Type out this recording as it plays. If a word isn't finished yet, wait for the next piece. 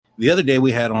The other day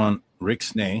we had on Rick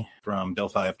Snee from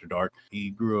Delphi After Dark.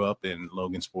 He grew up in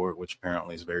Logansport, which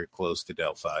apparently is very close to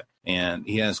Delphi, and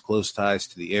he has close ties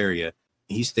to the area.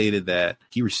 He stated that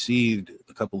he received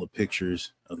a couple of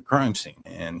pictures of the crime scene,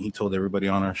 and he told everybody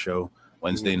on our show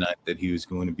Wednesday night that he was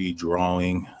going to be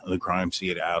drawing the crime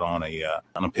scene out on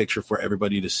a picture for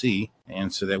everybody to see,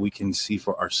 and so that we can see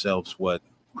for ourselves what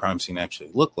crime scene actually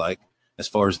looked like as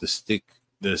far as the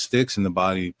sticks and the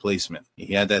body placement.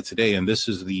 He had that today, and this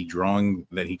is the drawing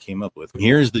that he came up with.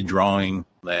 Here's the drawing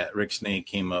that Rick Snee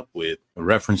came up with,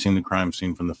 referencing the crime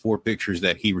scene from the 4 pictures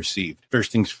that he received.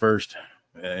 First things first,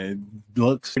 it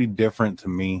looks pretty different to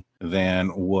me than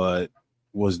what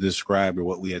was described or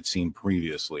what we had seen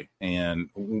previously. And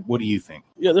what do you think?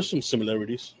 Yeah, there's some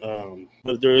similarities,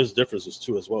 but there is differences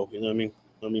too as well. You know what I mean?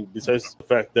 I mean, besides the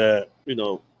fact that,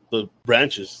 the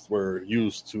branches were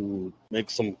used to make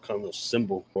some kind of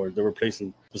symbol, or they were placed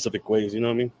in specific ways. You know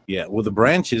what I mean? Yeah. Well, the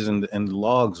branches and the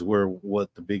logs were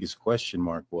what the biggest question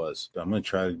mark was. So I'm going to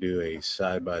try to do a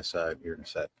side by side here in a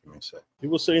sec. Give me a sec. He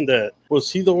was saying that, was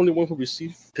he the only one who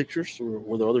received pictures, or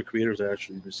were the other creators that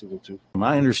actually received them too?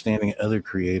 My understanding, other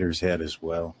creators had as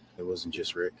well. It wasn't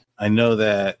just Rick. I know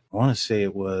that, I want to say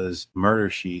it was Murder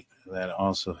Sheet that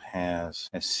also has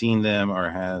seen them,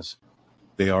 or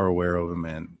they are aware of them.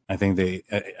 And I think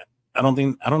I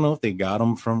don't know if they got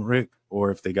them from Rick or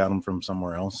if they got them from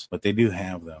somewhere else, but they do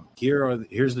have them.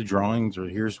 Here's the drawings, or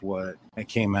here's what it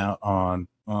came out on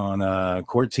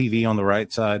Court TV on the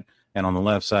right side, and on the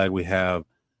left side we have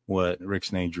what Rick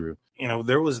Snee drew.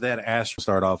 There was that astro.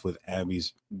 Start off with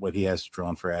Abby's, what he has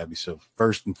drawn for Abby. So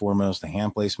first and foremost, the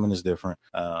hand placement is different.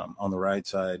 On the right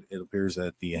side, it appears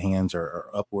that the hands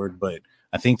are upward, but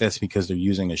I think that's because they're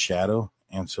using a shadow.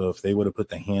 And so if they would have put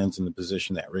the hands in the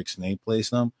position that Rick Snee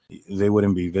placed them, they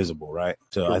wouldn't be visible, right?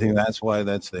 So I think that's why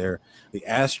that's there. The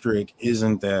asterisk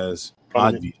isn't as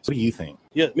obvious. What do you think?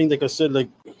 Yeah, I mean, like I said, like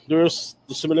the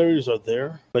similarities are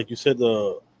there. Like you said,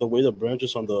 the way the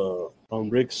branches on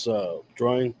Rick's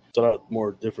drawing is a lot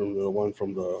more different than the one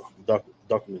from the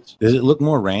documents. Does it look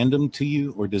more random to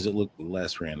you, or does it look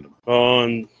less random?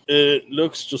 It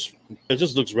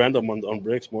just looks random on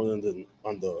Rick's more than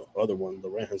on the other one, the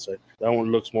right hand side. That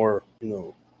one looks more,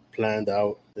 planned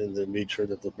out, and they made sure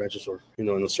that the branches are, in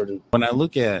a certain. When I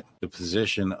look at the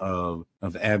position of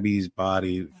Abby's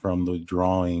body from the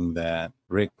drawing that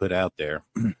Rick put out there,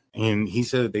 and he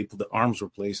said that the arms were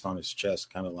placed on his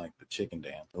chest, kind of like the chicken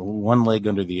dance, one leg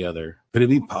under the other. Could it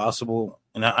be possible?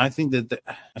 And I think that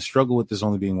I struggle with this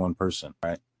only being one person,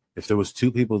 right? If there was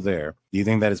 2 people there, do you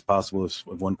think that it's possible if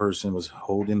one person was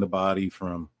holding the body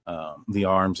from the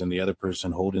arms and the other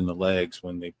person holding the legs,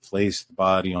 when they placed the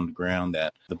body on the ground,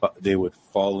 that they would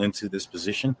fall into this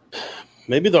position?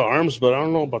 Maybe the arms, but I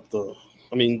don't know about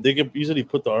they could easily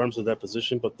put the arms in that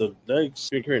position, but the legs,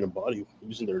 you're carrying a body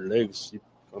using their legs.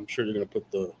 I'm sure they're going to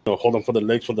put hold on for the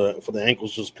legs, for the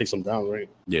ankles, just place them down, right?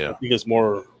 Yeah. I think it's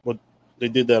more what they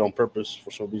did that on purpose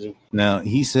for some reason. Now,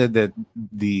 he said that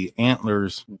the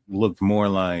antlers looked more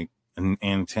like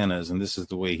antennas, and this is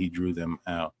the way he drew them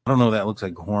out. I don't know if that looks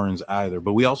like horns either,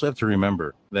 but we also have to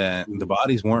remember that the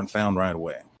bodies weren't found right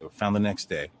away. They were found the next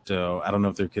day. So I don't know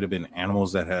if there could have been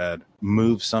animals that had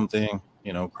moved something,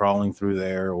 crawling through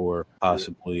there, or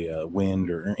possibly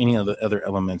wind or any of the other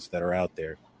elements that are out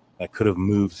there that could have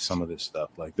moved some of this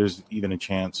stuff. Like, there's even a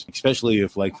chance, especially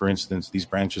if, like, for instance, these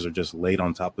branches are just laid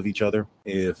on top of each other.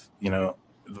 If,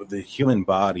 the human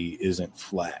body isn't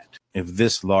flat. If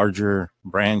this larger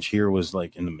branch here was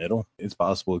like in the middle, it's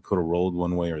possible it could have rolled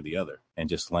one way or the other and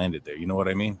just landed there. You know what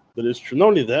I mean? But it's true. Not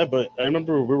only that, but I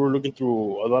remember we were looking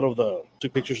through a lot of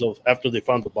took pictures of after they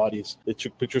found the bodies. They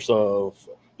took pictures of,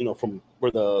 from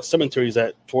where the cemetery is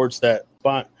at, towards that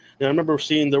spot. And I remember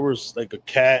seeing there was like a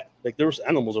cat, like there was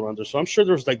animals around there. So I'm sure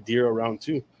there was like deer around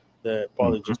too that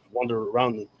probably just wander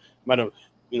around and might have,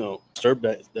 disturbed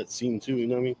that scene too. You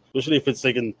know what I mean? Especially if it's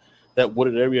like in that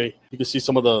wooded area, you can see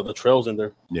some of the trails in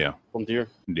there. Yeah. From deer.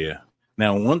 Yeah.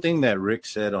 Now, one thing that Rick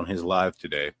said on his live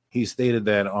today, he stated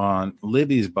that on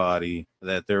Libby's body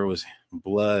that there was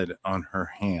blood on her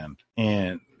hand,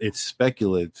 and it's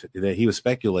speculated that he was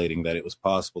speculating that it was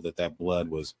possible that blood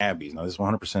was Abby's. Now, this is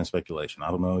 100% speculation. I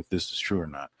don't know if this is true or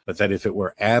not, but that if it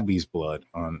were Abby's blood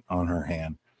on her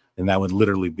hand, then that would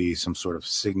literally be some sort of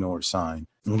signal or sign.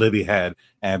 Libby had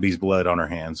Abby's blood on her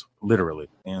hands, literally.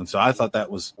 And so I thought that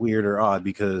was weird or odd,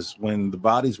 because when the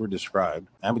bodies were described,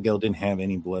 Abigail didn't have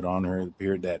any blood on her. It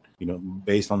appeared that,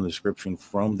 based on the description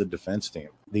from the defense team,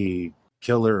 the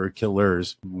killer or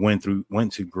killers went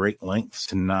to great lengths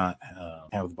to not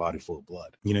have the body full of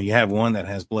blood. You have one that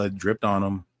has blood dripped on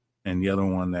them, and the other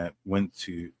one that went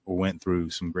through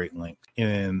some great lengths.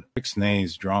 In Rick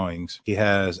Snae's drawings, he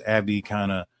has Abby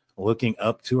kind of looking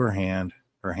up to her hand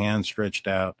stretched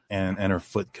out, and her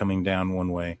foot coming down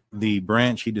one way. The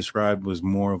branch he described was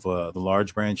more of the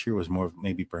large branch here was more of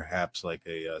maybe perhaps like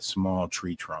a small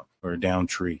tree trunk or a down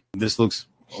tree. This looks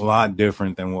a lot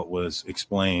different than what was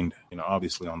explained,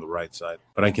 obviously on the right side.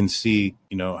 But I can see,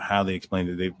 how they explained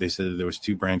it. They said that there was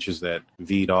two branches that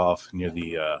V'd off near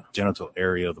the genital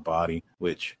area of the body,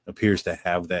 which appears to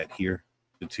have that here,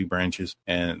 the two branches,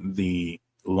 and the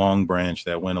long branch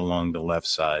that went along the left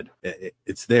side.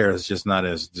 It's there. It's just not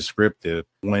as descriptive.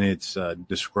 When it's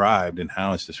described and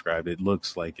how it's described, it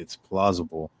looks like it's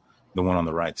plausible, the one on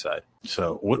the right side.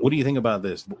 So what do you think about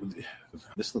this?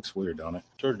 This looks weird, don't it?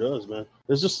 Sure does, man.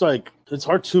 It's just like, it's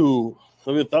hard to,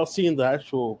 without seeing the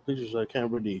actual pictures, I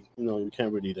can't really, you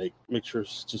can't really like make sure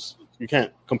it's just, you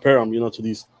can't compare them, to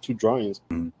these two drawings.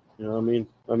 Mm-hmm. You know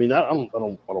what I mean? I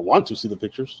don't want to see the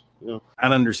pictures.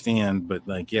 I'd understand, but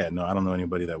I don't know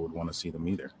anybody that would want to see them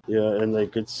either. Yeah, and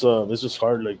it's just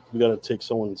hard. Like, we gotta take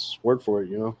someone's word for it.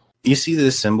 You see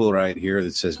this symbol right here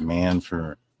that says man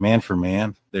for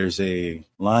man. There's a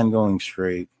line going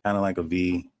straight, kind of like a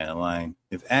V and a line.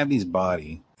 If Abby's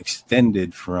body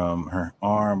extended from her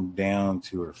arm down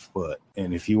to her foot,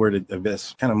 and if you were to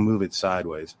kind of move it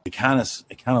sideways, it kind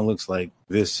of looks like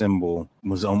this symbol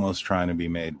was almost trying to be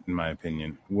made, in my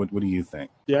opinion. What do you think?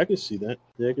 Yeah, I can see that.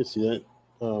 Now I can see it.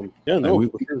 Now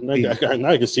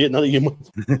I can see it. Now that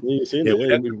you see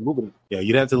it,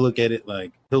 you'd have to look at it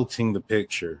like tilting the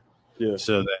picture,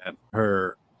 so that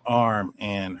her arm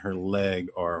and her leg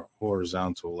are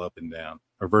horizontal up and down,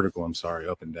 or vertical,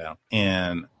 up and down.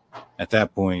 And at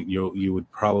that point, you would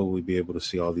probably be able to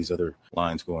see all these other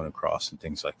lines going across and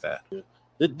things like that. Yeah.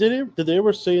 Did they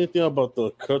ever say anything about the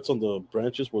cuts on the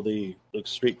branches? Were they like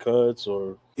straight cuts,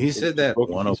 or? He said that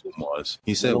one of them was.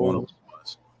 He said one of them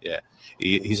was. Yeah.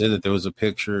 He said that there was a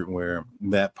picture where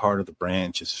that part of the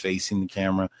branch is facing the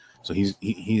camera. So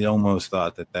he almost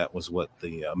thought that was what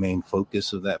the main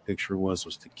focus of that picture was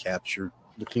to capture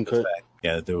the clean cut.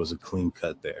 That there was a clean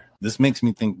cut there. This makes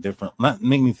me think different. Not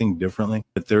make me think differently,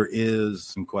 but there is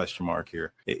some question mark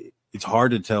here. It's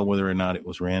hard to tell whether or not it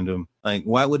was random. Like,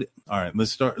 why would it? All right,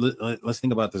 let's start. Let's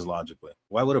think about this logically.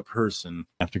 Why would a person,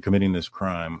 after committing this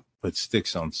crime, put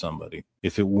sticks on somebody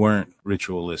if it weren't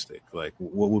ritualistic? Like,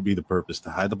 what would be the purpose?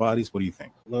 To hide the bodies? What do you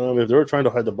think? If they were trying to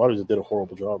hide the bodies, they did a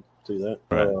horrible job. I'll tell you that.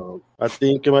 Right. I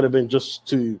think it might have been just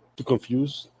to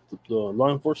confuse the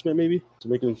law enforcement, maybe, to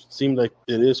make them seem like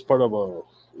it is part of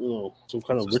some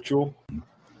kind of ritual.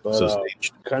 But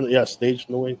staged. Staged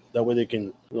in a way. That way they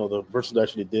can, the person that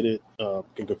actually did it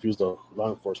can confuse the law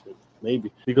enforcement.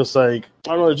 Maybe. Because, I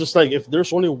don't know, it's just like if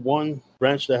there's only one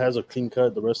branch that has a clean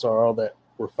cut, the rest are all that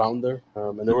were found there.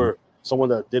 And there were someone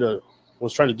that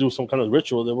was trying to do some kind of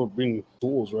ritual, they would bring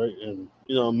tools, right? And,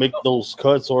 make those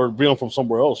cuts or bring them from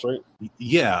somewhere else, right?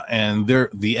 Yeah, and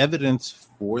the evidence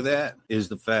for that is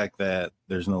the fact that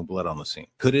there's no blood on the scene.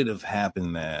 Could it have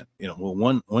happened that,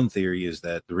 one theory is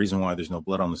that the reason why there's no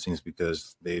blood on the scene is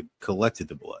because they collected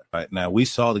the blood, right? Now, we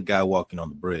saw the guy walking on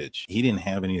the bridge. He didn't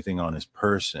have anything on his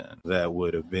person that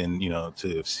would have been,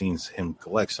 to have seen him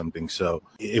collect something. So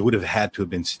it would have had to have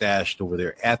been stashed over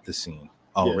there at the scene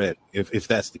already, if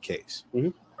that's the case.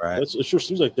 Mm-hmm. Right. It sure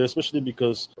seems like that, especially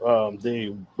because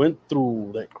they went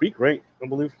through that creek, right? I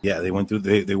believe. Yeah, they went through.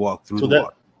 They walked through the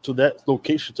water to that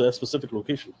location, to that specific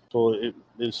location. So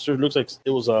it sure looks like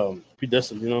it was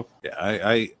predestined, Yeah,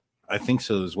 I think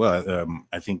so as well.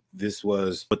 I think this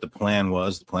was what the plan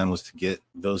was. The plan was to get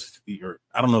those, or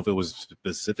I don't know if it was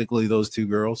specifically those two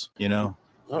girls, I don't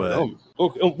know.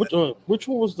 Okay, which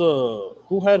one was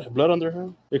who had blood on their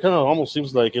hand? It kind of almost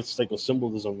seems like it's like a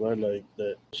symbolism, right? Like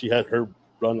that she had her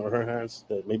blood on her hands,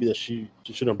 that maybe that she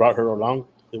shouldn't have brought her along.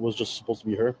 It was just supposed to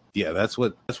be her. Yeah, that's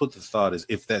what the thought is.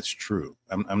 If that's true,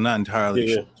 I'm not entirely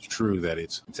sure it's true that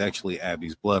it's actually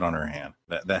Abby's blood on her hand.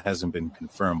 That hasn't been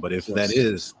confirmed. But if that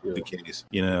is the case,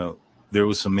 there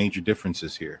was some major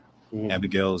differences here. Mm-hmm.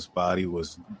 Abigail's body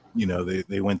was,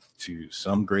 they went to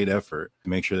some great effort to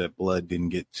make sure that blood didn't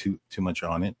get too much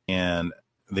on it, and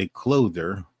they clothed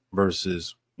her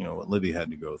versus what Libby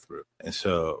had to go through. And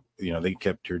so, they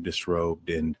kept her disrobed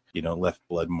and, left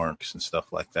blood marks and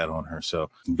stuff like that on her.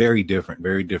 So very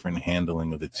different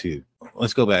handling of the two.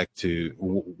 Let's go back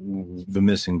to the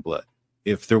missing blood.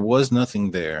 If there was nothing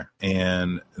there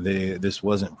and this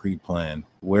wasn't pre-planned,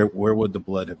 where would the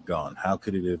blood have gone? How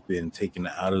could it have been taken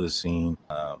out of the scene?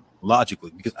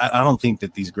 Logically, because I don't think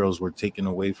that these girls were taken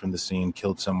away from the scene,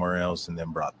 killed somewhere else, and then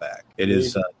brought back. It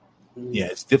is Yeah,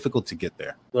 it's difficult to get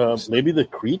there. Maybe the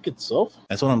creek itself.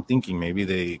 That's what I'm thinking.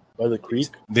 Maybe by the creek.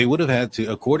 They would have had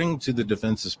to, according to the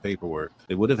defense's paperwork,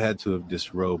 they would have had to have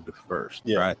disrobed first,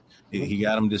 right? He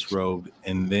got him disrobed,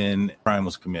 and then crime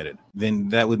was committed. Then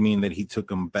that would mean that he took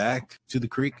him back to the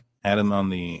creek, had him on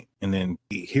the, and then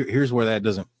here's where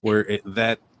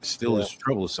that still is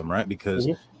troublesome, right? Because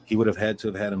he would have had to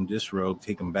have had him disrobed,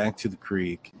 take him back to the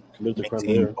creek,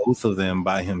 maintain both of them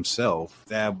by himself,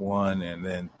 stab one, and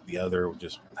then the other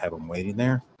just have him waiting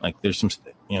there. Like there's some,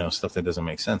 stuff that doesn't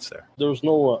make sense there. There was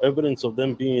no evidence of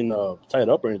them being tied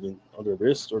up or anything on their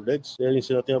wrists or legs. They didn't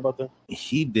say nothing about that.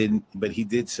 He didn't, but he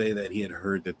did say that he had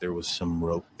heard that there was some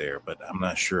rope there, but I'm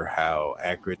not sure how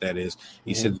accurate that is.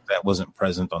 He said that wasn't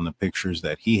present on the pictures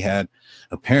that he had.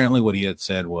 Apparently, what he had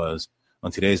said was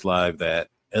on today's live that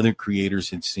other creators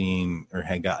had seen or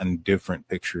had gotten different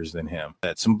pictures than him,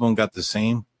 that some of them got the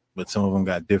same, but some of them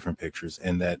got different pictures,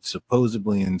 and that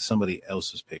supposedly in somebody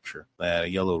else's picture that a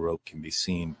yellow rope can be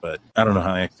seen. But I don't know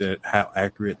how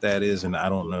accurate that is, and I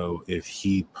don't know if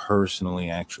he personally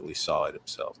actually saw it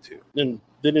himself too. And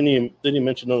didn't he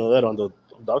mention none of that on the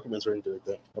documents or anything like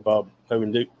that about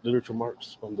having literature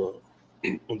marks on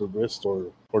the wrist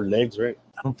or legs, right?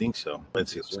 I don't think so.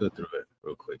 Let's see. Let's go through it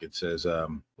real quick. It says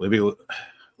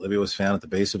Libby was found at the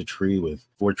base of a tree with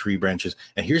 4 tree branches.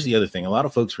 And here's the other thing. A lot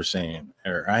of folks were saying,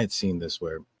 or I had seen this,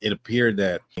 where it appeared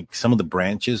that some of the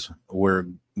branches were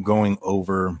going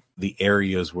over the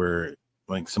areas where,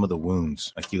 like, some of the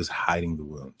wounds, like he was hiding the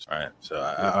wounds. All right. So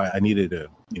I needed to,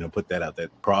 put that out, that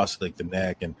cross, like the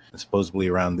neck and supposedly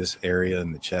around this area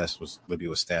in the chest Libby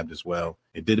was stabbed as well.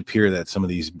 It did appear that some of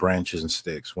these branches and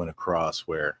sticks went across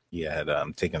where he had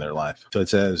taken their life. So it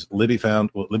says Libby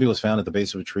was found at the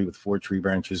base of a tree with 4 tree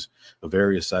branches of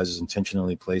various sizes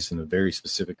intentionally placed in a very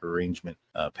specific arrangement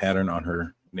pattern on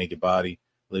her naked body.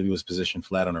 Libby was positioned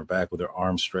flat on her back with her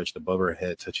arms stretched above her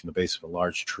head, touching the base of a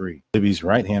large tree. Libby's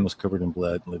right hand was covered in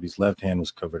blood. Libby's left hand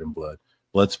was covered in blood.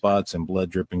 Blood spots and blood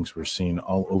drippings were seen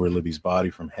all over Libby's body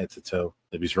from head to toe.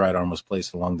 Libby's right arm was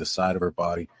placed along the side of her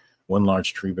body. 1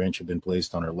 large tree branch had been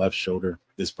placed on her left shoulder.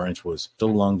 This branch was so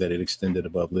long that it extended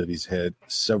above Libby's head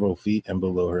several feet and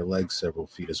below her legs several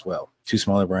feet as well. 2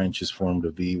 smaller branches formed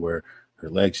a V where her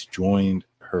legs joined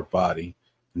her body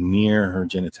near her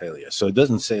genitalia. So it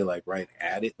doesn't say like right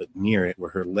at it, but near it,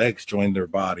 where her legs joined their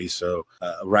body. So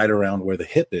right around where the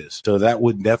hip is. So that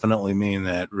would definitely mean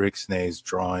that Rick Snay's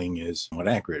drawing is somewhat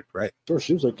accurate, right? Sure,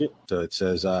 seems like it. So it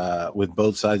says with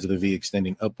both sides of the V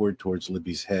extending upward towards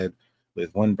Libby's head,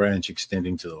 with 1 branch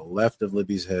extending to the left of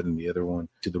Libby's head and the other one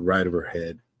to the right of her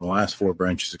head. The last 4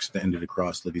 branches extended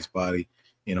across Libby's body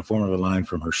in a form of a line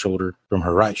from her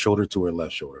right shoulder to her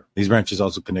left shoulder. These branches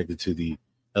also connected to the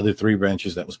other 3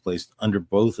 branches that was placed under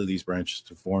both of these branches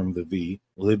to form the V.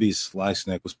 Libby's sliced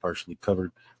neck was partially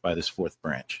covered by this 4th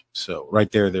branch. So right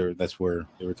there, that's where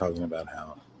they were talking about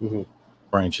how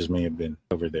branches may have been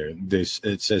over there.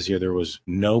 It says here there was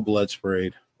no blood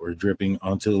sprayed or dripping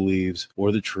onto the leaves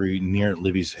or the tree near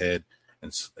Libby's head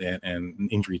and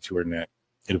injury to her neck.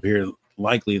 It appeared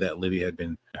likely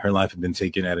that her life had been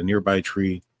taken at a nearby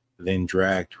tree, then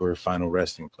dragged to her final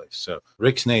resting place. So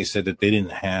Rick Snay said that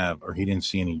he didn't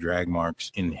see any drag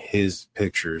marks in his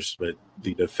pictures, but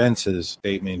the defense's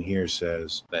statement here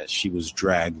says that she was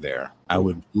dragged there. I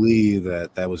would believe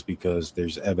that was because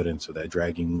there's evidence of that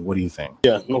dragging. What do you think?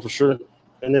 Yeah, no, for sure.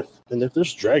 And if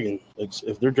there's dragging, like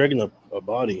if they're dragging a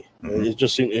body, it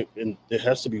just seems it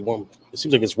has to be one. It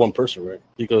seems like it's one person, right?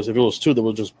 Because if it was 2, they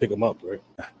would just pick them up, right?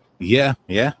 Yeah,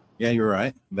 you're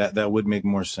right. That would make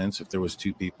more sense if there was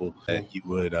 2 people that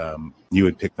you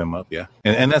would pick them up. Yeah,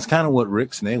 and that's kind of what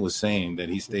Rick Snay was saying, that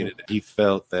he stated that he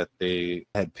felt that they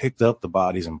had picked up the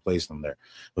bodies and placed them there,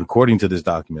 but according to this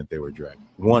document, they were dragged.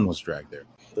 1 was dragged there.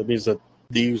 That means that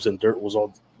leaves and dirt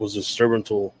was disturbing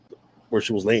to where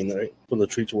she was laying, right? From the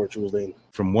tree to where she was laying.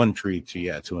 From one tree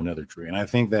to another tree, and I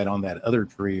think that on that other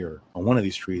tree or on one of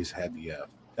these trees had the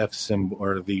F symbol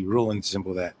or the ruling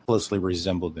symbol that closely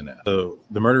resembled an F. So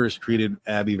the murderers treated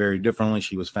Abby very differently.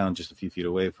 She was found just a few feet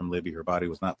away from Libby. Her body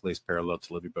was not placed parallel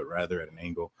to Libby, but rather at an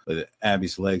angle. But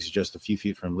Abby's legs just a few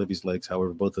feet from Libby's legs.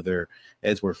 However, both of their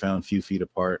heads were found a few feet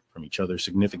apart from each other.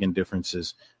 Significant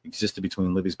differences existed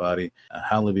between Libby's body,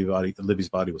 how Libby's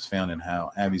body was found, and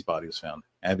how Abby's body was found.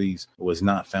 Abby's was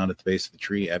not found at the base of the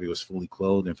tree. Abby was fully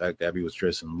clothed. In fact, Abby was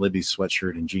dressed in Libby's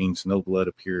sweatshirt and jeans. No blood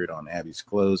appeared on Abby's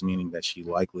clothes, meaning that she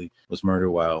likely was murdered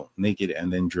while naked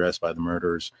and then dressed by the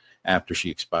murderers after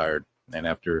she expired and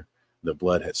after the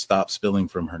blood had stopped spilling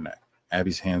from her neck.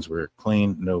 Abby's hands were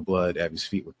clean, no blood. Abby's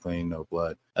feet were clean, no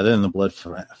blood. Other than the blood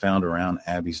found around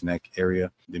Abby's neck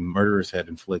area, where the murderers had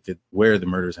inflicted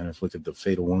the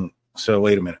fatal wound So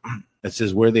wait a minute. It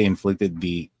says where they inflicted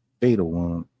the fatal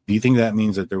wound. Do you think that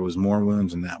means that there was more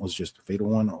wounds and that was just a fatal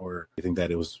one, or do you think that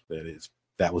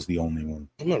that was the only one?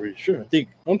 I'm not really sure.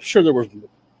 I'm sure there was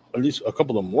at least a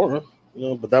couple of more,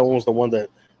 but that one was the one that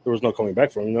there was no coming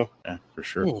back from, Yeah, for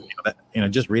sure.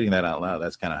 Just reading that out loud,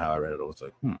 that's kind of how I read it. I was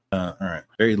like, all right.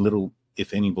 Very little,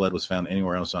 if any, blood was found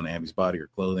anywhere else on Abby's body or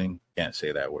clothing. Can't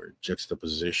say that word.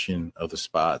 Juxtaposition of the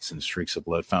spots and streaks of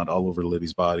blood found all over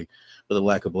Libby's body, but the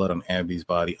lack of blood on Abby's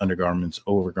body, undergarments,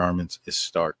 overgarments, is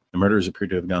stark. The murderers appear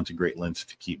to have gone to great lengths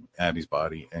to keep Abby's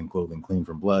body and clothing clean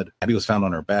from blood. Abby was found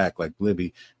on her back like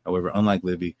Libby. However, unlike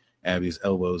Libby, Abby's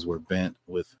elbows were bent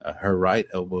with her right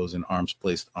elbows and arms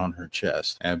placed on her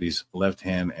chest. Abby's left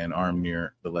hand and arm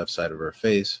near the left side of her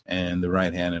face, and the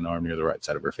right hand and arm near the right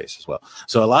side of her face as well.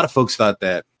 So a lot of folks thought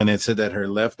that, and it said that her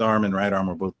left arm and right arm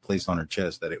were both placed on her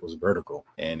chest, that it was vertical,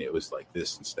 and it was like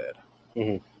this instead.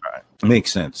 Mm-hmm. All right.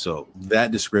 Makes sense. So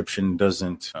that description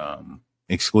doesn't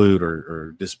exclude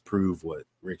or disprove what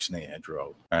Rick Snee had drawn.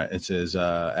 All right. It says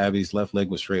Abby's left leg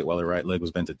was straight while her right leg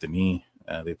was bent at the knee.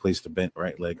 They placed the bent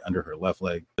right leg under her left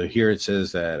leg. So here it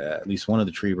says that at least one of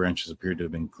the tree branches appeared to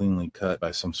have been cleanly cut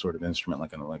by some sort of instrument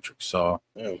like an electric saw.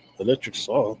 Yeah, electric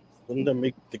saw. Wouldn't that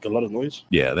make a lot of noise?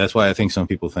 Yeah, that's why I think some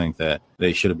people think that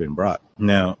they should have been brought.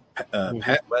 Now,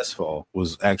 Pat Westphal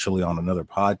was actually on another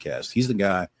podcast. He's the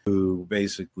guy who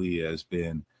basically has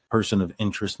been person of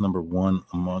interest number one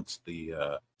amongst the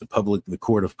public, the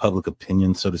court of public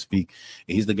opinion, so to speak.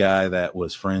 He's the guy that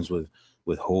was friends with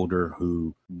Holder,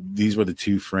 who these were the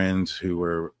two friends who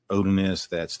were Odinists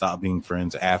that stopped being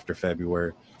friends after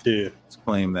February. Yeah. His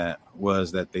claim that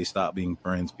they stopped being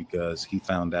friends because he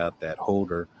found out that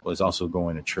Holder was also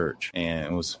going to church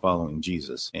and was following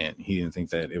Jesus, and he didn't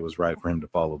think that it was right for him to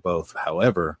follow both.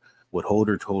 However, what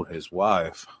Holder told his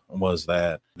wife was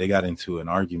that they got into an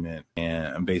argument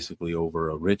and basically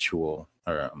over a ritual,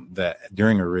 or that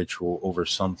during a ritual over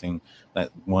something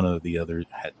that one of the other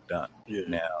had done. Yeah.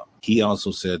 Now, he also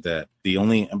said that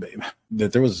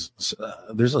there's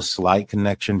a slight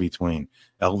connection between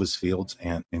Elvis Fields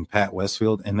and Pat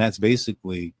Westfield, and that's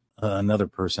basically another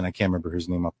person. I can't remember his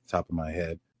name off the top of my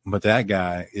head, but that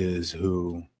guy is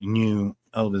who knew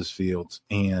Elvis Fields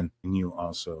and knew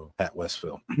also Pat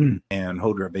Westfield. And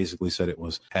Holder basically said it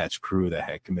was Pat's crew that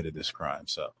had committed this crime.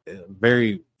 So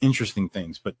very interesting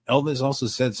things. But Elvis also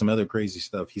said some other crazy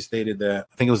stuff. He stated that,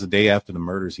 I think it was the day after the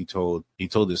murders, he told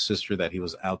his sister that he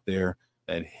was out there,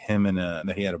 that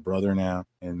that he had a brother now,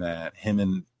 and that him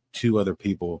and two other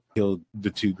people killed the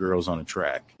two girls on a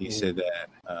track. He said that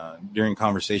during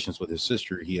conversations with his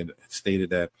sister, he had stated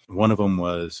that one of them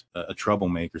was a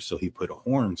troublemaker, so he put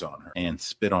horns on her and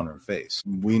spit on her face.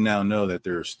 We now know that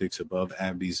there are sticks above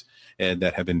Abby's head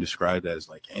that have been described as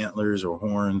like antlers or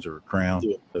horns or a crown.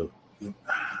 Yeah. So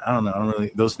I don't know.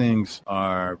 Those things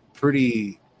are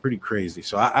pretty crazy.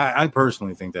 So I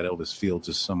personally think that Elvis Fields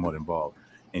is somewhat involved.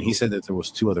 And he said that there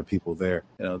was two other people there.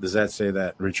 Does that say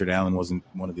that Richard Allen wasn't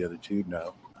one of the other two?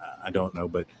 No, I don't know.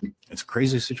 But it's a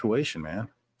crazy situation, man.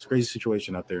 It's a crazy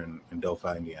situation out there in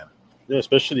Delphi, Indiana. Yeah,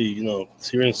 especially,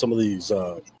 hearing some of these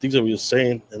things that we were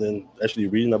saying and then actually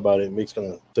reading about it makes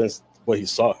kind of sense what he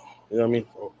saw. You know what I mean?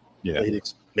 Or yeah.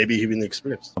 Maybe even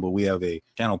experienced. But we have a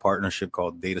channel partnership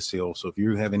called Data Seal. So if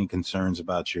you have any concerns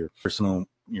about your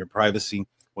privacy,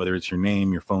 whether it's your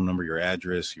name, your phone number, your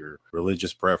address, your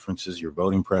religious preferences, your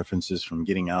voting preferences from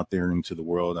getting out there into the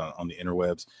world on the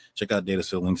interwebs, check out Data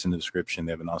Seal. Links in the description.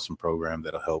 They have an awesome program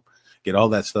that'll help get all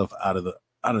that stuff out of the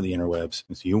interwebs.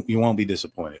 And so you won't be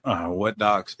disappointed. What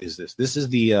docs is this? This is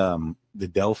the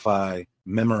Delphi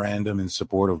memorandum in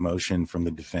support of motion from the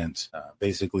defense,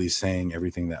 basically saying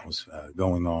everything that was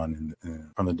going on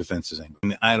from the defense's angle. In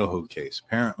the Idaho case,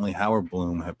 apparently Howard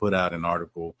Bloom had put out an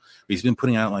article. He's been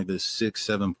putting out like this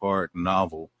 6-7 part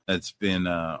novel that's been,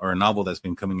 or a novel that's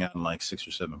been coming out in like 6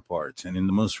 or 7 parts. And in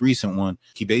the most recent one,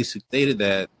 he basically stated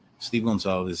that Steve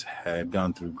Gonzalez had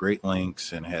gone through great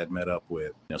lengths and had met up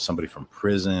with somebody from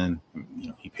prison.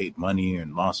 He paid money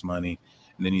and lost money.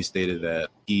 And then he stated that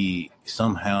he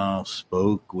somehow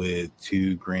spoke with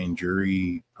 2 grand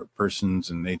jury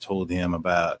persons, and they told him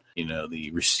about,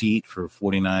 the receipt for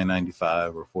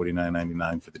 $49.95 or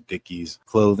 $49.99 for the Dickies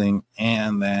clothing,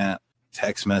 and that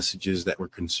text messages that were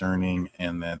concerning,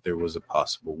 and that there was a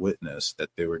possible witness that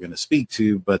they were going to speak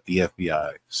to, but the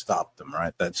FBI stopped them,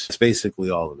 right? That's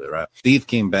basically all of it, right? Steve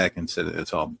came back and said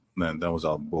that was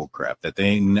all bull crap, that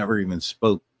they never even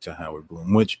spoke to Howard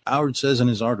Bloom, which Howard says in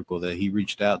his article that he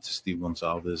reached out to Steve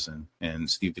Gonzalez and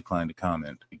Steve declined to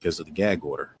comment because of the gag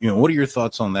order. What are your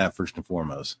thoughts on that first and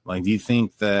foremost? Like, do you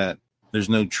think that there's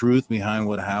no truth behind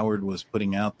what Howard was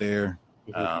putting out there?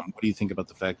 What do you think about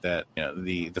the fact that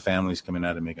the family's coming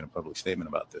out and making a public statement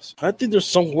about this? I think there's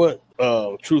somewhat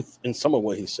truth in some of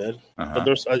what he said, but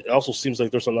it also seems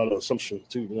like there's a lot of assumption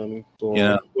too. You know what I mean?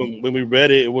 So when we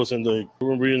read it, it wasn't like we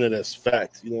weren't reading it as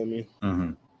fact. You know what I mean?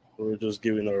 Mm-hmm. We were just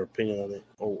giving our opinion on it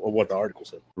or what the article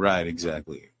said. Right,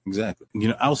 exactly.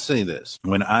 I'll say this.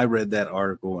 When I read that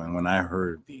article and when I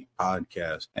heard the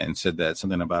podcast and said that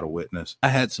something about a witness, I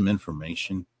had some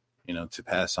information, to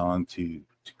pass on to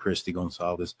Christy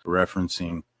Gonzalez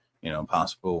referencing,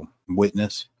 possible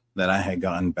witness that I had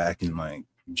gotten back in like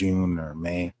June or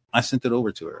May. I sent it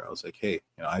over to her. I was like, hey,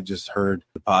 I just heard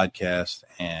the podcast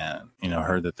and,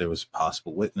 heard that there was a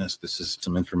possible witness. This is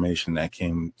some information that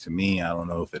came to me. I don't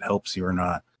know if it helps you or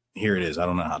not. Here it is. I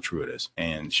don't know how true it is.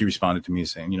 And she responded to me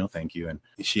saying, thank you. And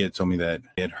she had told me that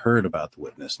they had heard about the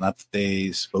witness, not that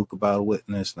they spoke about a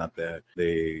witness, not that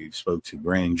they spoke to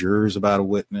grand jurors about a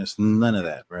witness, none of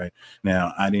that. Right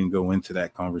now, I didn't go into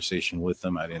that conversation with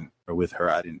them. With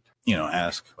her. I didn't,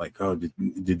 ask like, oh,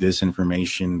 did this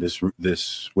information,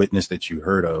 this witness that you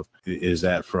heard of, is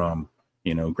that from,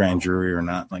 grand jury or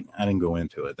not? Like, I didn't go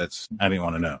into it. I didn't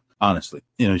want to know. Honestly,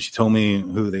 she told me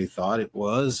who they thought it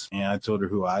was, and I told her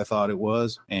who I thought it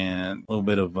was, and a little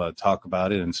bit of talk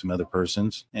about it and some other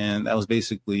persons, and that was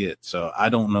basically it. So I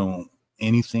don't know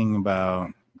anything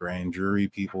about grand jury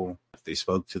people, if they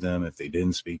spoke to them, if they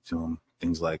didn't speak to them,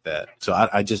 things like that. So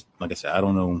I just, like I said, I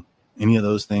don't know any of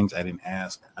those things. I didn't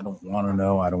ask. I don't want to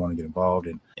know. I don't want to get involved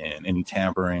in any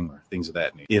tampering or things of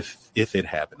that nature. If it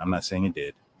happened, I'm not saying it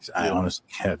did. I honestly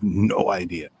have no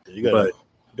idea. You got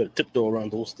to tiptoe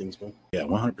around those things, man. Yeah,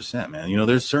 100%, man.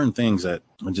 There's certain things that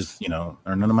are just,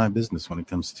 are none of my business when it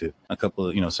comes to a couple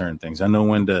of, certain things. I know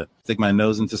when to stick my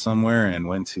nose into somewhere and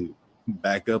when to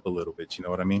back up a little bit. You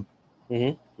know what I mean?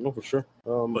 Mm-hmm. No, for sure.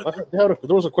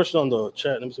 There was a question on the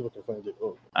chat. Let me see if I can find it.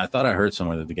 Oh. I thought I heard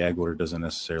somewhere that the gag order doesn't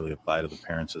necessarily apply to the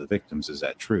parents of the victims. Is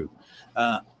that true?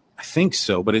 I think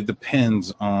so, but it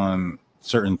depends on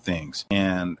certain things.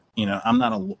 And, I'm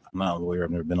not a lawyer.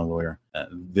 I've never been a lawyer.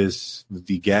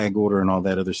 The gag order and all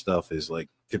that other stuff is like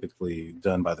typically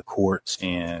done by the courts,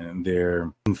 and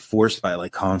they're enforced by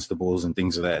like constables and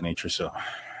things of that nature. So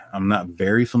I'm not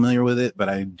very familiar with it, but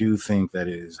I do think that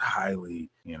it is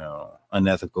highly,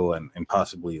 unethical and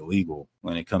possibly illegal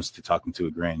when it comes to talking to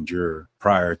a grand juror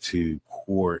prior to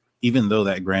court, even though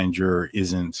that grand juror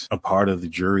isn't a part of the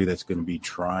jury that's going to be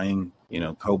trying,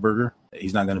 Kohberger.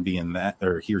 He's not going to be in that,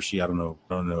 or he or she, I don't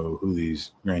know who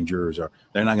these grand jurors are.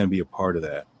 They're not going to be a part of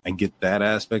that. I get that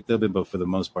aspect of it, but for the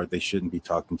most part, they shouldn't be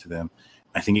talking to them.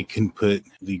 I think it can put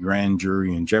the grand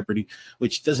jury in jeopardy,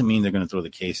 which doesn't mean they're going to throw the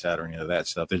case out or any of that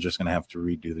stuff. They're just going to have to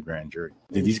redo the grand jury.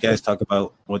 Did these guys talk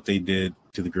about what they did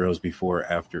to the girls before or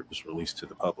after it was released to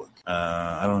the public?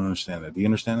 I don't understand that. Do you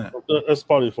understand that? That's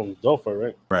probably from Delphi,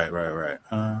 right? Right.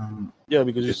 Yeah,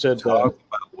 because you said talk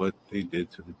about what they did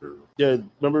to the girls. Yeah,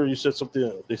 remember you said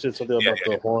something. They said something about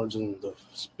the horns and the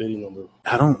spitting on the.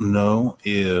 I don't know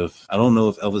if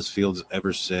Elvis Fields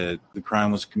ever said the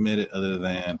crime was committed, other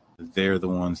than they're the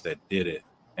ones that did it,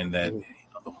 and that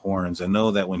the horns. I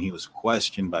know that when he was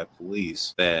questioned by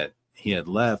police, that he had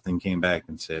left and came back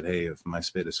and said, "Hey, if my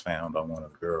spit is found on one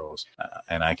of the girls,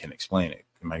 and I can explain it,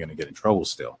 am I going to get in trouble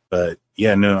still?" But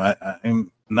yeah, no,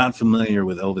 I'm not familiar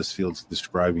with Elvis Fields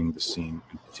describing the scene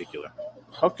in particular.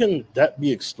 How can that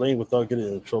be explained without getting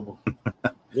in trouble?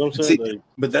 You know what I'm saying?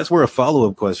 But that's where a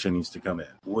follow-up question needs to come in.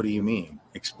 What do you mean?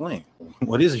 Explain.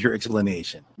 What is your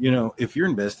explanation? If you're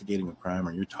investigating a crime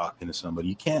or you're talking to somebody,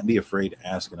 you can't be afraid to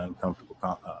ask an uncomfortable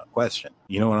question.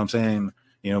 You know what I'm saying?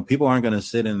 People aren't going to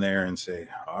sit in there and say,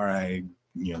 all right,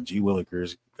 gee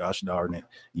willikers, gosh darn it,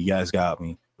 you guys got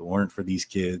me. If it weren't for these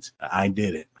kids, I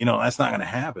did it. That's not going to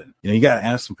happen. You got to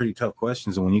ask some pretty tough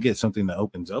questions. And when you get something that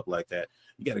opens up like that,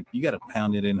 you got to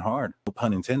pound it in hard, no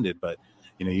pun intended, but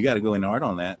you got to go in hard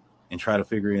on that and try to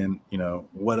figure in,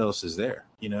 what else is there,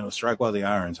 strike while the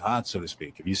iron's hot, so to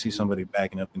speak. If you see somebody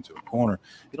backing up into a corner,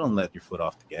 you don't let your foot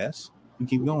off the gas. You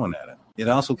keep going at it. It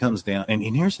also comes down, and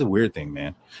here's the weird thing,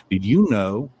 man. Did you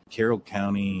know Carroll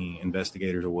County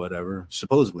investigators or whatever,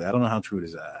 supposedly, I don't know how true it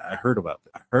is. I heard about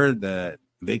that. I heard that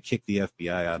they kicked the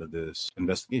FBI out of this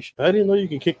investigation. I didn't know you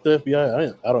can kick the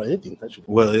FBI out of anything.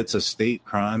 Well, it's a state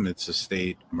crime. It's a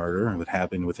state murder that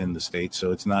happened within the state,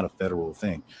 so it's not a federal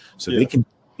thing. So they can,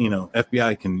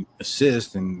 FBI can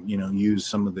assist and, use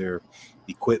some of their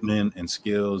equipment and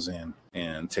skills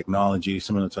and technology,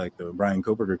 similar to like the Bryan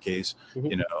Kohberger case,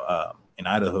 in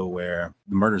Idaho, where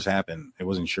the murders happened. It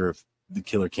wasn't sure if the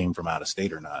killer came from out of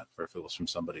state or not, or if it was from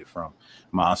somebody from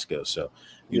Moscow. So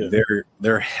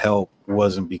their help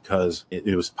wasn't because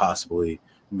it was possibly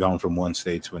gone from one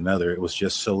state to another. It was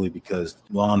just solely because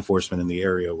law enforcement in the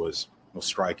area was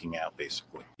striking out,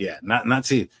 basically. Yeah, not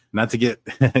to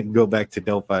get go back to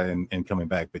Delphi and coming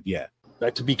back, but yeah,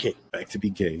 back to BK. Back to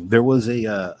BK. There was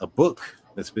a book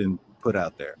that's been put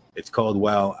out there. It's called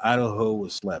While Idaho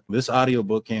Was Slept. This audio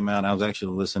book came out. I was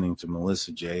actually listening to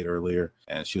Melissa Jade earlier,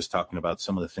 and she was talking about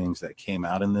some of the things that came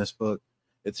out in this book.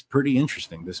 It's pretty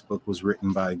interesting. This book was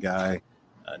written by a guy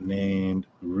named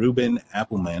Ruben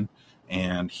Appelman,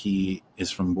 and he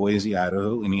is from Boise,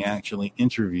 Idaho, and he actually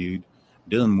interviewed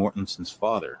Dylan Mortenson's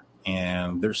father.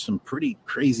 And there's some pretty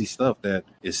crazy stuff that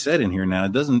is said in here. Now,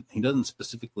 he doesn't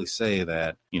specifically say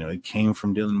that, it came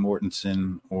from Dylan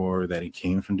Mortenson or that he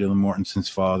came from Dylan Mortenson's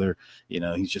father. He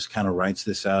just kind of writes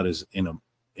this out as in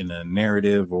a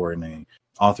narrative or in a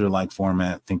author-like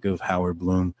format. Think of Howard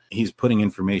Bloom. He's putting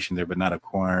information there, but not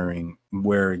acquiring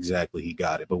where exactly he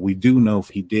got it. But we do know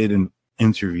he did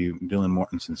interview Dylan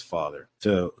Mortenson's father.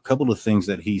 So a couple of things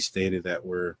that he stated that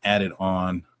were added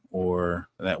on or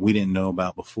that we didn't know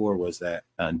about before was that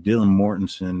Dylan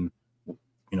Mortenson,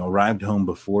 arrived home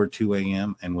before 2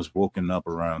 a.m. and was woken up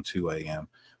around 2 a.m.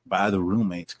 by the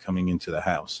roommates coming into the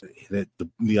house. That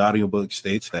the audiobook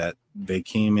states that they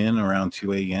came in around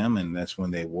 2 a.m. and that's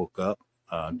when they woke up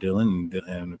Dylan,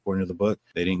 and according to the book,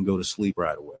 they didn't go to sleep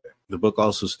right away. The book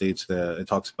also states that it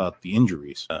talks about the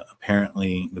injuries.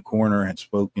 Apparently, the coroner had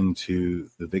spoken to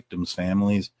the victims'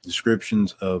 families.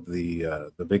 Descriptions of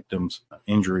the victims'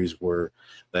 injuries were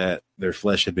that their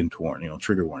flesh had been torn.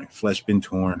 Trigger warning: flesh been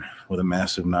torn with a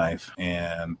massive knife,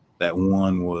 and that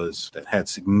one that had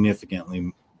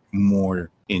significantly more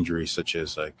injuries, such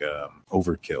as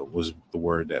overkill was the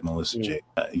word that Melissa J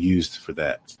used for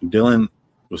that. Dylan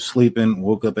was sleeping,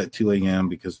 woke up at 2 a.m.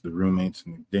 because the roommates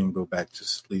didn't go back to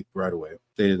sleep right away.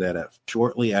 Stated that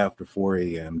shortly after 4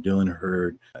 a.m., Dylan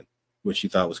heard what she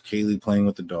thought was Kaylee playing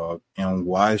with the dog. And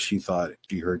why she thought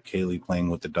she heard Kaylee playing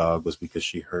with the dog was because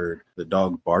she heard the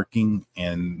dog barking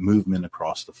and movement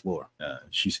across the floor.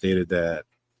 She stated that,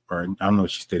 or I don't know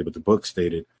what she stated, but the book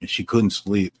stated she couldn't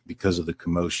sleep because of the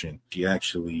commotion. She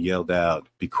actually yelled out,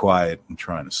 "Be quiet, I'm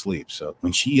trying to sleep." So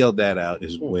when she yelled that out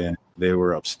is when they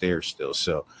were upstairs still.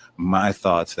 So my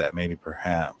thoughts that maybe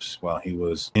perhaps while he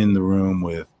was in the room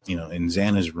with, in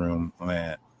Xana's room,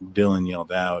 that Dylan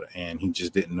yelled out and he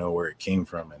just didn't know where it came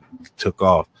from and took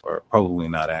off, or probably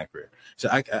not accurate. So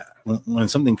when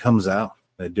something comes out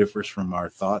that differs from our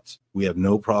thoughts, we have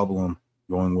no problem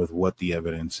going with what the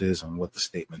evidence is and what the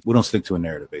statement. We don't stick to a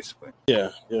narrative, basically. Yeah.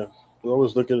 We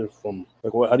always look at it from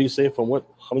how do you say from what?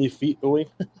 How many feet away?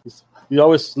 You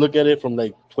always look at it from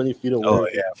 20 feet away. Oh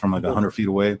yeah, from 100 feet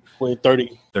away. 20,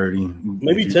 30. 30.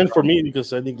 Maybe 10 for me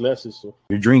because I need glasses. So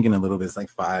you're drinking a little bit. It's like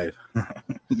 5. You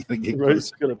gotta get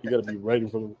right, you gotta be right in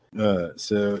front of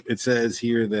so it says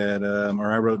here that,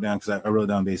 or I wrote down because I wrote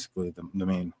down basically the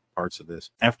main parts of this.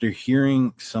 After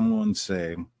hearing someone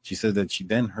say, she said that she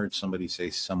then heard somebody say,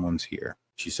 "Someone's here."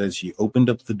 She said she opened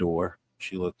up the door.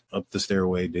 She looked up the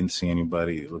stairway, didn't see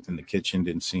anybody. Looked in the kitchen,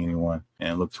 didn't see anyone.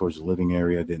 And looked towards the living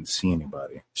area, didn't see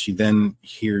anybody. She then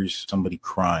hears somebody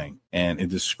crying, and it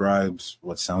describes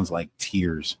what sounds like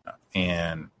tears.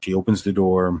 And she opens the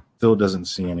door, still doesn't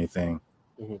see anything,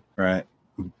 right?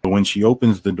 But when she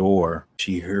opens the door,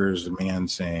 she hears a man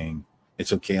saying,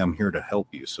 "It's okay, I'm here to help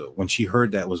you." So when she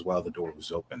heard that was while the door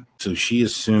was open. So she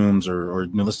assumes, or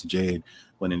Melissa Jade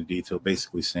went into detail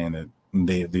basically saying that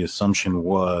the assumption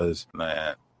was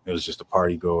that it was just the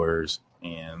party goers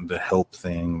and the help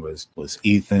thing was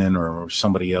Ethan or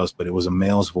somebody else, but it was a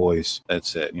male's voice that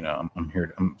said, I'm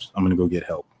here, I'm going to go get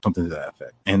help, something to that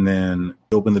effect. And then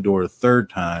opened the door a third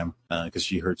time because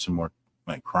she heard some more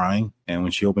crying. And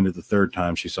when she opened it the third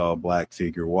time, she saw a black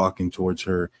figure walking towards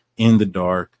her in the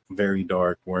dark, very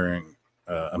dark, wearing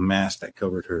a mask that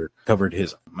covered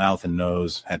his mouth and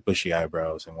nose, had bushy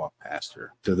eyebrows, and walked past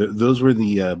her. So those were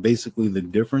the basically the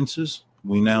differences.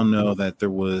 We now know that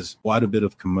there was quite a bit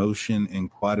of commotion and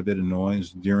quite a bit of noise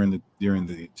during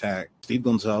the attack. Steve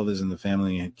Gonsalves and the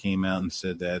family had came out and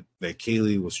said that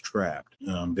Kaylee was trapped,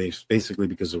 basically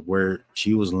because of where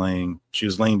she was laying. She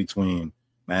was laying between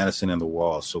Madison and the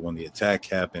wall. So when the attack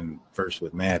happened first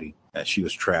with Maddie, she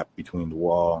was trapped between the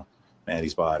wall,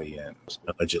 Maddie's body, and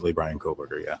allegedly Bryan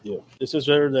Kohberger. Yeah. This is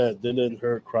better that Dylan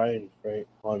heard crying, right,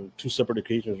 on 2 separate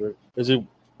occasions, right?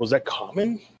 Was that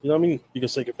common? You know what I mean?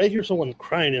 Because if I hear someone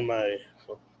crying in my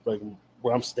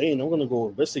where I'm staying, I'm gonna go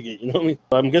investigate. You know what I mean?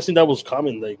 I'm guessing that was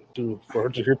common, for her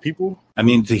to hear people. I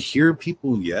mean, to hear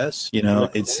people, yes.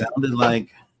 It sounded like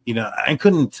I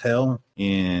couldn't tell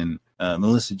in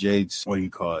Melissa Jade's, what do you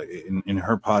call it, in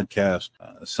her podcast,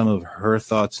 some of her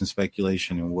thoughts and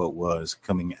speculation and what was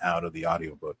coming out of the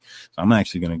audiobook. So I'm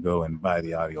actually going to go and buy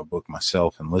the audiobook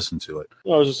myself and listen to it.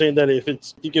 I was just saying that I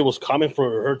think it was common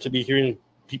for her to be hearing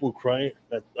people cry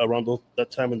around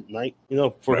that time of night,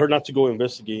 for her not to go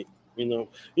investigate, and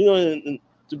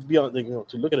to be honest,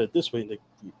 to look at it this way,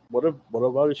 what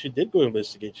about if she did go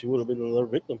investigate? She would have been another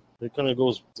victim. It kind of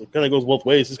goes both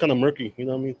ways. It's kind of murky, you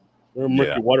know what I mean? There's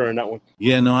murky water in that one.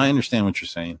 Yeah, no, I understand what you're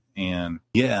saying. And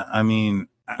yeah, I mean,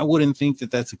 I wouldn't think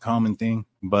that that's a common thing,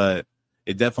 but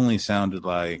it definitely sounded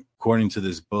like, according to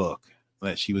this book,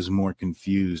 that she was more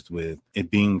confused with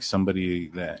it being somebody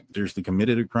that seriously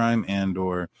committed a crime and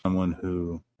or someone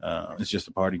who is just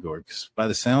a party goer. Because by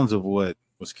the sounds of what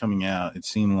was coming out, it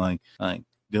seemed like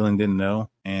Dylan didn't know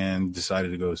and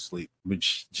decided to go to sleep,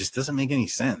 which just doesn't make any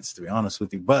sense, to be honest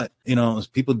with you. But,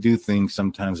 people do things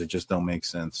sometimes that just don't make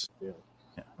sense. Yeah.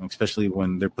 Especially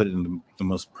when they're put in the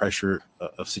most pressure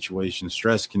of situations.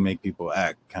 Stress can make people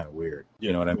act kind of weird.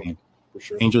 You know what I mean? For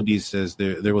sure. Angel D says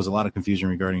there was a lot of confusion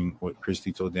regarding what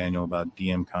Christy told Daniel about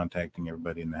DM contacting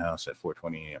everybody in the house at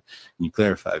 4:20 a.m. Can you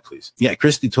clarify, please? Yeah,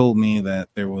 Christy told me that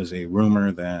there was a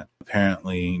rumor that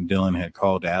apparently Dylan had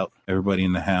called out everybody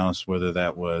in the house, whether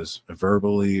that was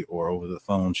verbally or over the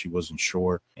phone. She wasn't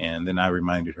sure. And then I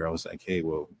reminded her, I was like, hey,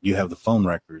 well, you have the phone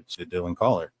records. Did Dylan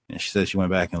call her? And she said she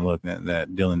went back and looked at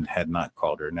that Dylan had not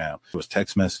called her. Now, it was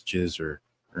text messages or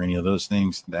any of those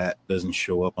things that doesn't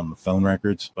show up on the phone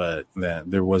records, but that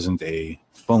there wasn't a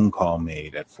phone call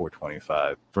made at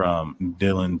 4:25 from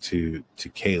Dylan to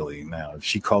Kaylee. Now, if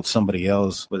she called somebody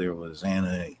else, whether it was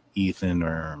Anna, Ethan,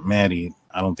 or Maddie,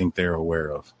 I don't think they're aware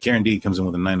of. Karen D comes in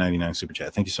with a $9.99 super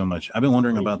chat. Thank you so much. I've been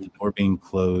wondering about the door being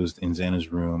closed in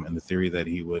Xana's room and the theory that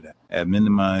he would have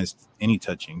minimized any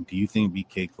touching. Do you think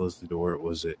BK closed the door, or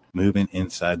was it movement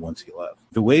inside once he left?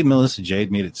 The way Melissa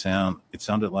Jade made it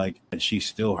sounded like that she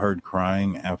still heard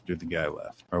crying after the guy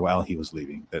left, or while he was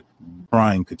leaving, that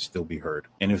crying could still be heard.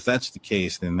 And if that's the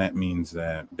case, then that means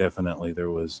that definitely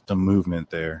there was some movement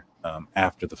there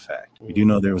after the fact. We do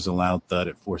know there was a loud thud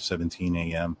at 4:17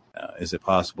 a.m. Is it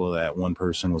possible that one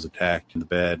person was attacked in the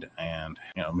bed and,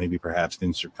 maybe perhaps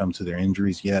didn't succumb to their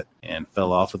injuries yet and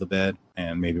fell off of the bed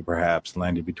and maybe perhaps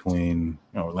landed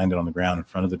landed on the ground in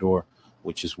front of the door,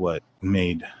 which is what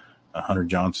made Hunter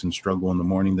Johnson struggle in the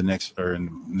morning next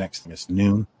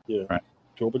noon. Yeah. Right.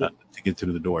 To get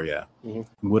through the door, yeah.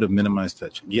 Mm-hmm. Would have minimized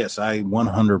touching. Yes, I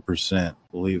 100%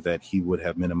 believe that he would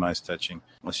have minimized touching.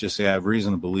 Let's just say I have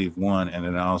reason to believe one, and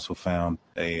then I also found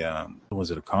a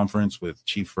conference with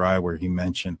Chief Fry where he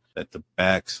mentioned that the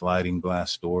back sliding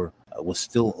glass door was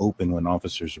still open when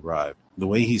officers arrived. The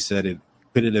way he said it,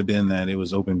 could it have been that it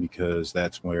was open because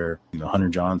that's where Hunter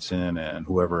Johnson and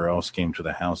whoever else came to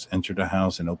the house, entered the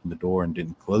house and opened the door and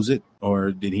didn't close it?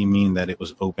 Or did he mean that it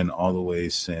was open all the way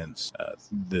since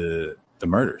the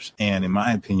murders? And in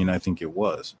my opinion, I think it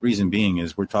was. Reason being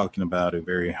is we're talking about a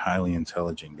very highly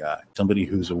intelligent guy, somebody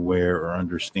who's aware or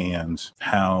understands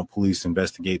how police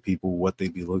investigate people, what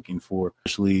they'd be looking for,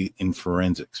 especially in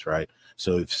forensics, right?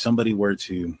 So if somebody were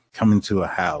to come into a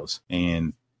house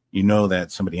and that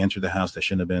somebody entered the house that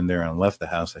shouldn't have been there and left the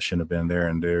house that shouldn't have been there,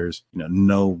 and there's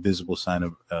no visible sign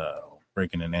of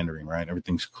breaking and entering, right?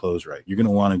 Everything's closed, right? You're going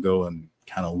to want to go and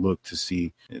kind of look to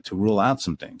see, to rule out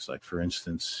some things. Like, for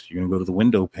instance, you're going to go to the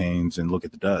window panes and look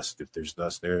at the dust. If there's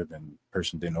dust there, then the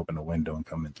person didn't open the window and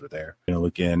come in through there. You're going to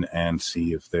look in and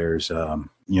see if there's,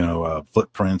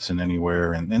 footprints in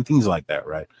anywhere and things like that,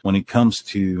 right? When it comes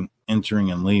to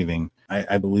entering and leaving,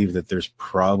 I believe that there's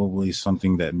probably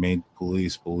something that made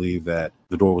police believe that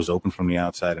the door was open from the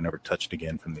outside and never touched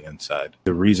again from the inside.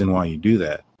 The reason why you do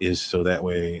that is so that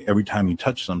way, every time you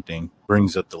touch something,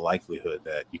 brings up the likelihood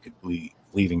that you could be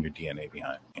leaving your DNA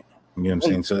behind. You know what I'm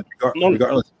saying? So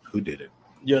regardless of who did it.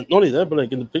 Yeah, not only that, but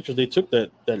like in the pictures, they took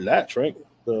that latch, right?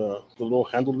 The little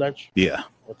handle latch. Yeah.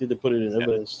 I think they put it in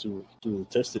evidence to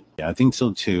test it. Yeah, I think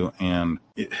so too. And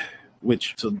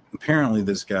so apparently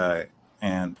this guy,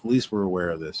 and police were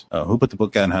aware of this. Who put the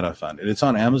book out and how do I find it? It's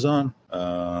on Amazon.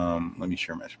 Let me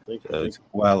share my screen.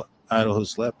 While Idaho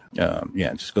Slept.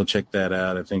 Just go check that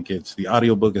out. I think the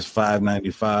audiobook is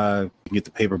 $5.95. You can get the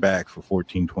paperback for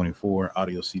 $14.24.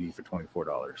 Audio CD for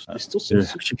 $24.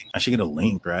 I should get a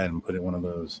link, right, and put it in one of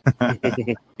those.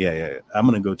 Yeah. I'm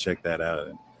gonna go check that out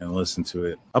and listen to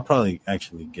it. I'll probably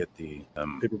actually get the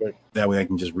paperback. That way I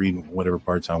can just read whatever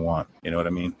parts I want. You know what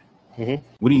I mean?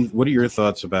 Mm-hmm. What are your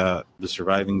thoughts about the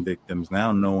surviving victims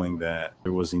now knowing that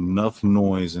there was enough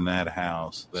noise in that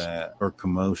house or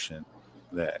commotion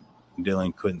that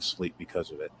Dylan couldn't sleep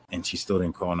because of it, and she still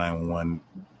didn't call 911?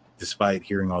 despite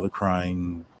hearing all the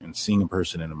crying and seeing a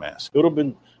person in a mask. It would have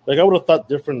been like I would have thought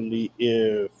differently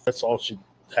if that's all she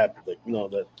happened.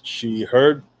 Like, that she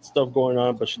heard stuff going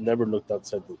on, but she never looked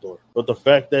outside the door. But the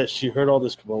fact that she heard all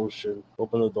this commotion,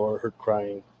 opened the door, heard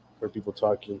crying, heard people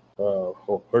talking,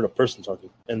 heard a person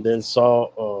talking, and then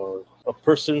saw a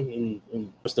person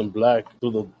dressed in black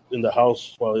in the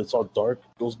house while it's all dark,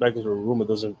 goes back into her room and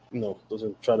doesn't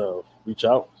try to reach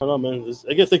out. I don't know, man.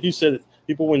 I guess like you said,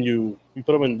 people when you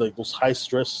put them in like those high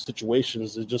stress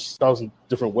situations, it just 1,000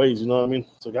 different ways. You know what I mean?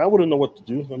 It's like I wouldn't know what to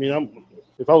do. I mean,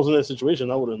 if I was in that situation,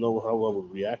 I wouldn't know how I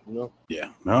would react. Yeah,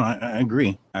 no, I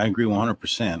agree. I agree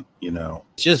 100%.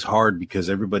 It's just hard because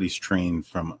everybody's trained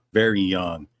from very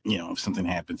young. If something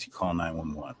happens, you call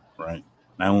 911, right?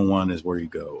 911 is where you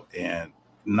go, and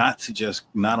not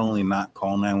only not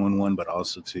call 911, but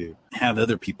also to have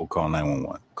other people call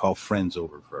 911, call friends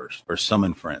over first, or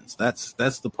summon friends. That's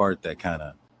the part that kind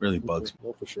of really bugs me.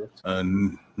 Oh, for sure.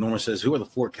 Norma says, who are the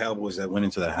 4 cowboys that went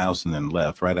into the house and then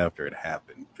left right after it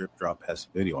happened? Drip Drop has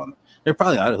a video on them. They're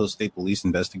probably Idaho State Police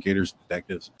investigators,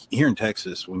 detectives. Here in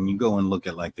Texas, when you go and look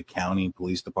at like the county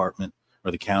police department or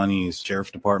the county's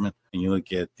sheriff's department, and you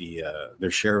look at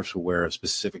their sheriffs will wear a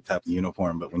specific type of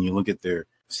uniform, but when you look at their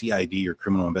CID or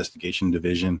criminal investigation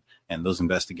division and those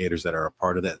investigators that are a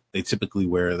part of that, they typically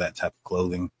wear that type of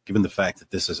clothing. Given the fact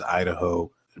that this is Idaho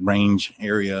range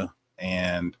area,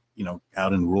 and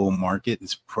out in rural market,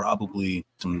 it's probably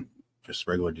some just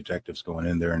regular detectives going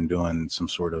in there and doing some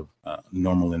sort of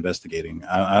normal investigating.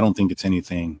 I don't think it's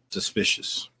anything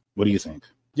suspicious. What do you think?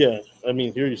 Yeah, I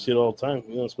mean, here you see it all the time.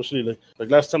 Especially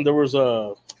like last time there was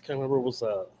I can't remember. It was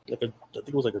I think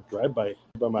it was like a drive-by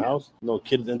by my house. A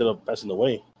kid ended up passing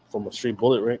away from a stray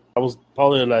bullet. Right, I was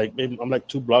probably I'm like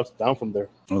 2 blocks down from there.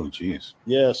 Oh, geez.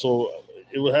 Yeah, so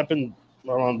it would happen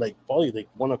around probably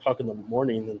 1 o'clock in the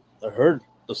morning, and I heard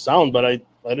the sound, but I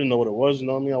didn't know what it was. I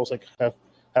mean, I was like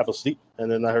half asleep,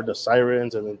 and then I heard the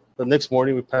sirens, and then the next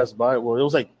morning we passed by. Well, it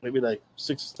was maybe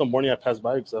 6 in the morning I passed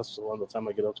by because that's around the time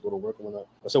I get up to go to work and whatnot.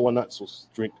 I said, why not? So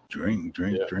drink.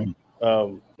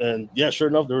 And yeah, sure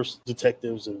enough, there was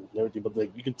detectives and everything, but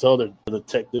you can tell they're the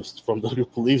detectives from the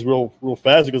police real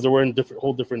fast because they're wearing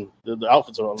whole different. The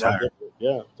outfits are a lot different.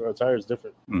 Yeah, their attire is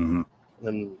different. Mm-hmm.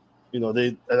 And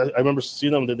I remember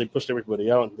seeing them. They pushed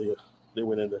everybody out, and they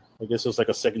went in there. I guess it was like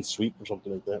a second sweep or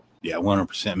something like that. Yeah,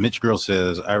 100%. Mitch Girl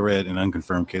says, I read and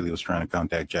unconfirmed Kaylee was trying to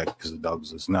contact Jack because the dog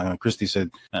was listening. Now, Christy said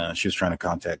she was trying to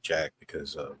contact Jack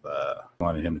because of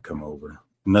wanted him to come over.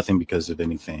 Nothing because of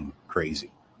anything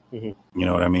crazy. Mm-hmm. You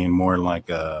know what I mean? More like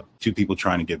 2 people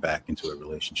trying to get back into a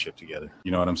relationship together.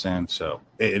 You know what I'm saying? So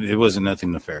it wasn't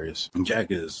nothing nefarious. And Jack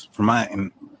is, from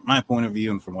my point of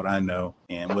view and from what I know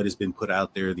and what has been put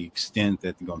out there, the extent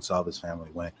that the Gonsalves family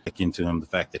went back into him, the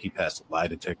fact that he passed a lie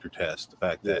detector test, the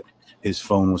fact that his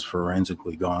phone was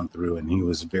forensically gone through and he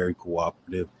was very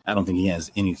cooperative. I don't think he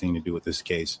has anything to do with this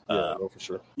case. No, for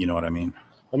sure. You know what I mean?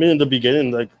 I mean, in the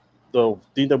beginning, the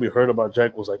thing that we heard about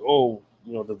Jack was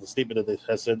the statement that they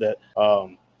had said that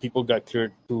people got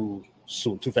cleared too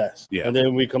soon, too fast. Yeah. And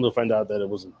then we come to find out that it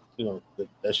wasn't, that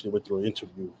actually went through an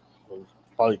interview,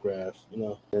 polygraph,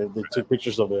 and they took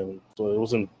pictures of him. So it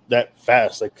wasn't that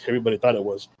fast like everybody thought it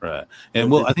was. Right.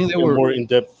 And I think they were more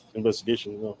in-depth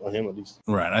investigation, on him at least.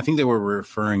 Right. I think they were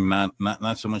referring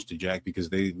not so much to Jack because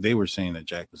they were saying that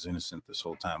Jack was innocent this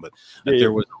whole time, but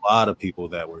there was a lot of people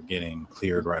that were getting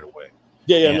cleared right away.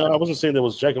 Yeah, no, I wasn't saying that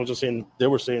was Jack. I was just saying they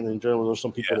were saying in general there were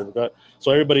some people that got.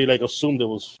 So everybody assumed it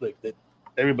was that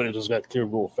everybody just got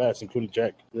cleared real fast, including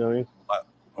Jack. You know what I mean?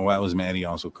 Why was Maddie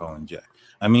also calling Jack?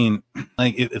 I mean,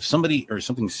 if somebody or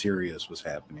something serious was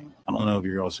happening, I don't know if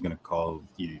you're also going to call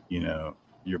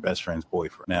your best friend's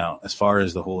boyfriend. Now, as far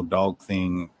as the whole dog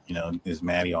thing, is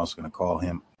Maddie also going to call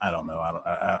him? I don't know.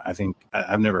 I think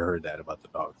I've never heard that about the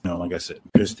dog. Like I said,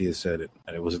 Christy has said it,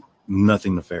 that it was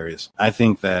nothing nefarious. I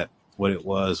think that what it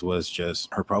was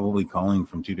just her probably calling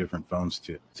from 2 different phones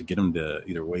to get him to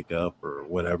either wake up or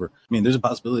whatever. I mean, there's a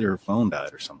possibility her phone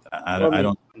died or something. I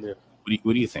don't. Yeah.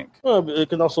 What do you think? Well, it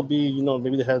could also be,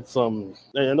 maybe they had some.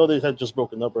 I know they had just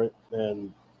broken up, right?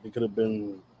 And it could have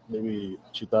been maybe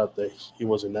she thought that he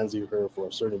wasn't answering her for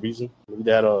a certain reason. Maybe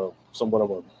they had somewhat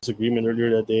of a disagreement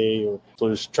earlier that day, or so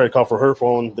they tried to call for her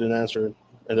phone, didn't answer.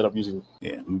 Ended up using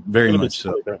very much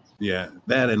so. Like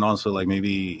that and also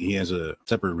maybe he has a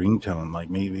separate ringtone,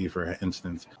 maybe for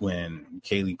instance when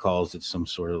Kaylee calls it some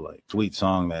sort of sweet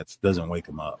song that doesn't wake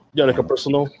him up, a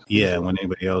personal, when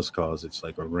anybody else calls it's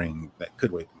like a ring that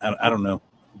could wake him. I don't know,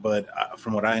 but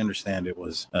from what I understand it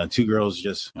was 2 girls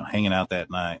just hanging out that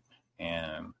night,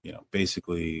 And,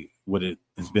 basically what it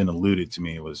has been alluded to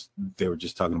me was they were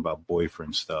just talking about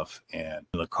boyfriend stuff, and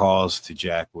the calls to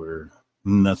Jack were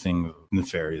nothing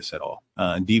nefarious at all.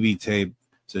 DB Tape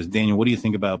says, Daniel, what do you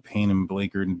think about Payne and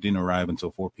Blaker didn't arrive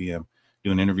until 4 p.m.,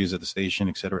 doing interviews at the station,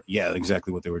 etc.? Yeah,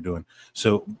 exactly what they were doing.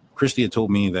 So Christy had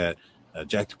told me that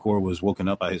Jack Decor was woken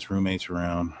up by his roommates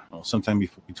around sometime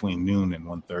between noon and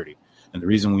 1:30. And the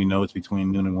reason we know it's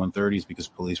between noon and 1:30 is because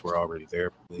police were already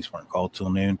there. Police weren't called till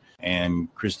noon.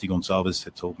 And Christy Gonsalves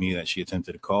had told me that she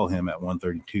attempted to call him at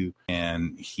 1:32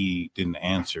 and he didn't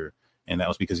answer. And that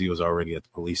was because he was already at the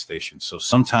police station. So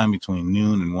sometime between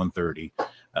noon and 1:30,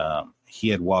 he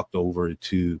had walked over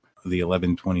to the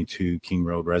 1122 King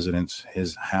Road residence.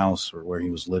 His house, or where he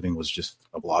was living, was just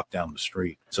a block down the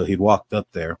street. So he'd walked up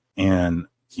there and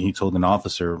he told an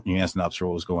officer, he asked an officer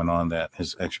what was going on, that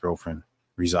his ex-girlfriend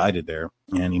resided there.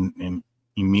 And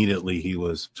immediately he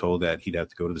was told that he'd have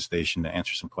to go to the station to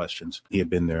answer some questions. He had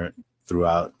been there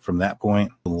throughout from that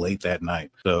point late that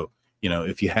night. So,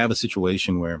 if you have a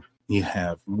situation where you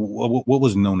have what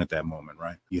was known at that moment,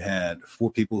 right? You had 4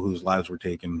 people whose lives were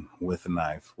taken with a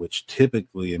knife, which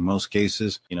typically in most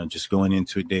cases, just going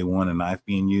into a day one, a knife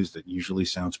being used, that usually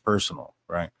sounds personal,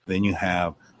 right? Then you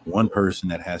have one person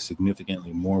that has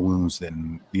significantly more wounds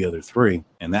than the other 3.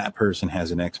 And that person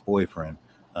has an ex-boyfriend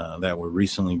that were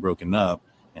recently broken up.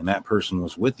 And that person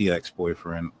was with the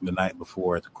ex-boyfriend the night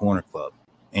before at the corner club.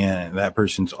 And that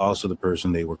person's also the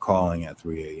person they were calling at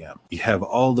 3 a.m. You have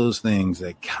all those things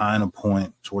that kind of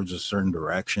point towards a certain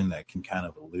direction that can kind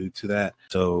of allude to that.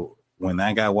 So when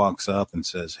that guy walks up and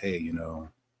says, hey,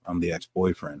 I'm the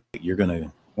ex-boyfriend, you're going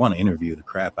to want to interview the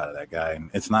crap out of that guy. And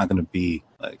it's not going to be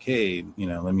like, hey,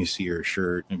 let me see your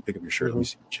shirt, and pick up your shirt, let me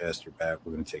see your chest, your back,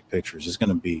 we're going to take pictures. It's going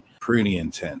to be pretty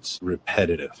intense,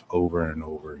 repetitive over and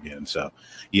over again. So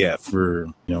yeah, for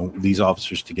these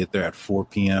officers to get there at 4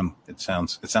 p.m., it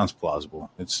sounds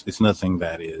plausible. It's nothing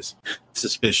that is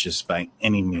suspicious by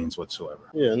any means whatsoever.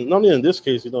 Yeah, and not only in this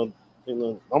case,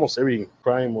 almost every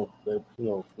crime or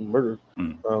murder,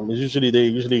 is they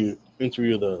usually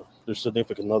interview their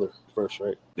significant other first,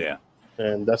 right? Yeah,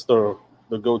 and that's the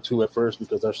go-to at first,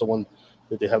 because that's the one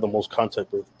that they have the most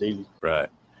contact with daily. Right.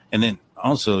 And then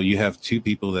also you have 2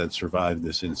 people that survived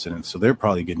this incident, so they're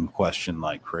probably getting questioned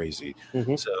like crazy.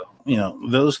 Mm-hmm. So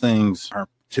those things are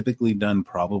typically done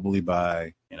probably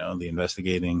by the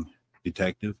investigating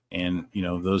detective, and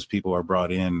those people are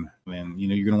brought in, and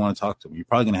you're going to want to talk to them. You're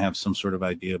probably going to have some sort of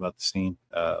idea about the scene,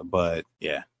 but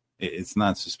yeah, it's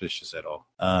not suspicious at all.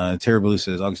 Terry Blue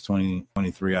says August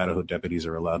 2023 Idaho deputies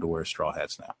are allowed to wear straw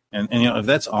hats now, and if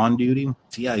that's on duty,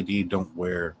 CID don't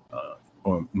wear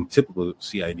or typical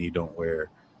CID don't wear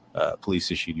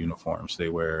police issued uniforms. They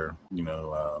wear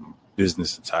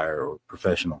business attire or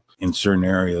professional. In certain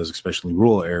areas, especially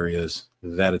rural areas,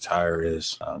 that attire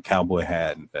is cowboy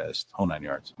hat and vest, whole 9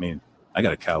 yards. I mean, I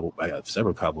got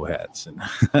several cowboy hats, and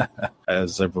I have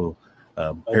several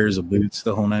pairs of boots,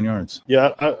 the whole 9 yards.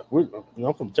 Yeah,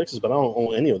 I'm from Texas, but I don't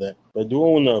own any of that. But I do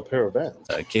own a pair of Vans.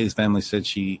 Kay's family said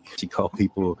she called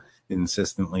people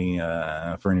insistently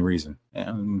for any reason,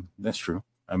 and that's true.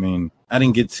 I mean, I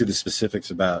didn't get to the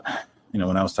specifics about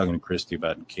when I was talking to Christy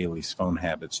about Kaylee's phone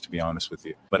habits, to be honest with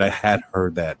you, but I had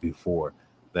heard that before,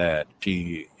 that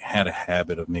she had a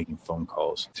habit of making phone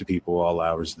calls to people all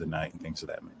hours of the night and things of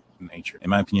that nature. In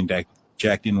my opinion,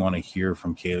 Jack didn't want to hear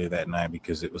from Kaylee that night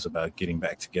because it was about getting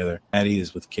back together. Maddie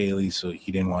is with Kaylee, so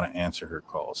he didn't want to answer her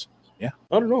calls. Yeah.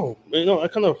 I don't know. I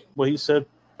kind of, what he said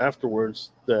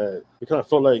afterwards, that he kind of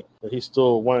felt like that he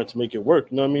still wanted to make it work.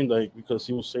 You know what I mean? Like, because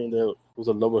he was saying that it was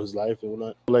the love of his life and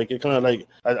whatnot. Like, it kind of like,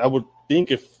 I would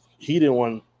think if he didn't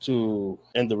want to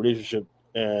end the relationship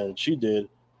and she did,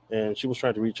 and she was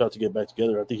trying to reach out to get back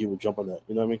together, I think he would jump on that.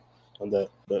 You know what I mean? On that.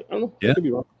 But I don't know. Yeah. I could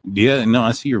be wrong. Yeah, no,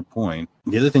 I see your point.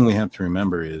 The other thing we have to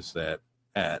remember is that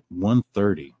at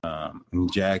 1:30,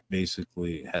 Jack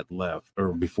basically had left,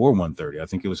 or before 1:30, I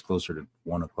think it was closer to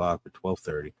 1 o'clock or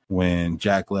 12:30, when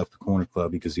Jack left the corner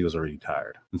club because he was already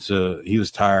tired. And so he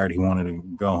was tired. He wanted to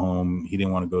go home. He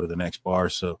didn't want to go to the next bar.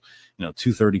 So,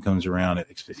 2:30 comes around.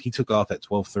 He took off at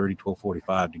 12:30,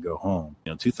 12:45 to go home.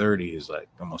 2:30 is like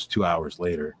almost 2 hours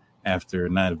later after a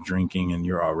night of drinking, and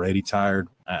you're already tired.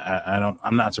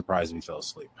 I'm not surprised if he fell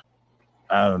asleep.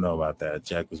 I don't know about that.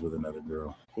 Jack was with another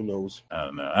girl. Who knows? I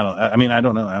don't know. I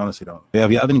don't know. I honestly don't. Yeah,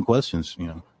 if you have any questions,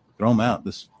 throw them out.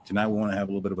 Tonight we want to have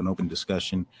a little bit of an open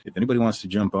discussion. If anybody wants to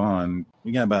jump on,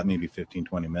 we got about maybe 15,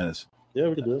 20 minutes. Yeah,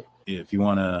 we can do it. If you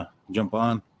want to jump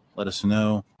on, let us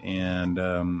know, and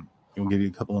we'll give you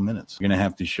a couple of minutes. You're going to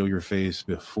have to show your face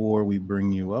before we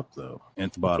bring you up, though,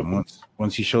 at the bottom.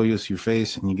 Once you show us your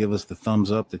face and you give us the thumbs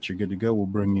up that you're good to go, we'll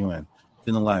bring you in.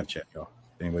 in the live chat, y'all.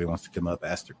 If anybody wants to come up,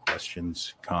 ask their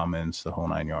questions, comments, the whole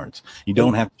 9 yards. You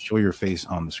don't have to show your face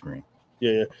on the screen.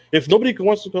 Yeah. If nobody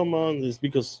wants to come on, it's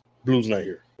because Blue's not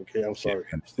here. Okay, I'm sorry.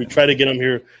 We try to get him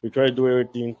here. We try to do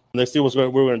everything. Next thing, what we're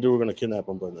going to do, we're going to kidnap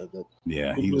him. But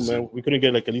man, we couldn't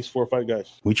get like at least 4 or 5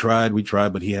 guys. We tried,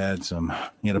 but he had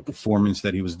a performance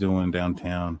that he was doing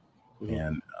downtown,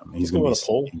 and he's going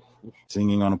to be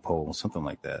singing on a pole, something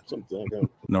like that.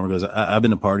 Nora goes, I've been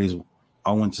to parties.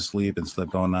 I went to sleep and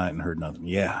slept all night and heard nothing.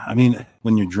 Yeah, I mean,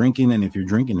 when you're drinking, and if you're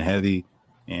drinking heavy,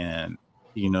 and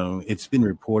it's been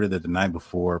reported that the night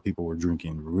before people were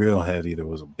drinking real heavy. There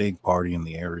was a big party in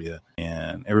the area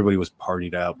and everybody was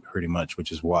partied out pretty much,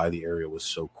 which is why the area was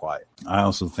so quiet. I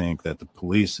also think that the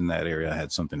police in that area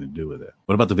had something to do with it.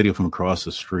 What about the video from across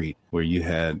the street where you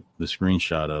had the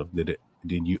screenshot of, did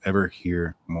you ever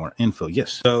hear more info?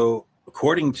 Yes. So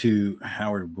according to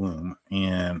Howard Bloom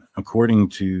and according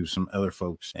to some other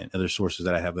folks and other sources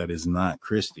that I have, that is not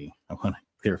Christy. I want to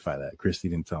clarify that. Christy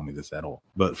didn't tell me this at all.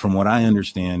 But from what I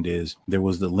understand is there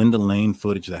was the Linda Lane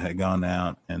footage that had gone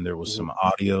out, and there was some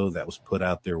audio that was put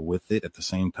out there with it at the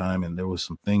same time. And there was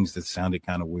some things that sounded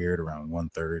kind of weird around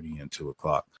 1:30 and 2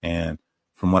 o'clock. And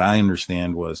from what I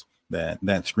understand was that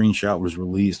screenshot was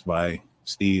released by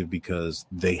Steve because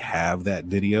they have that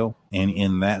video. And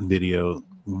in that video,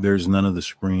 there's none of the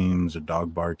screams or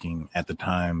dog barking at the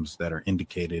times that are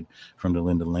indicated from the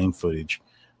Linda Lane footage.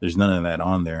 There's none of that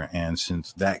on there. And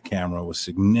since that camera was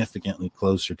significantly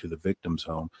closer to the victim's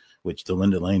home, which the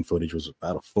Linda Lane footage was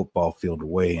about a football field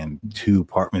away and 2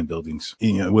 apartment buildings,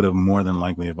 it would have more than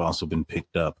likely have also been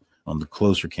picked up on the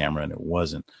closer camera, and it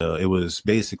wasn't. So it was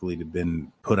basically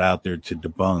been put out there to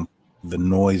debunk the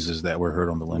noises that were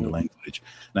heard on the Linda Lane footage.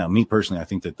 Now, me personally, I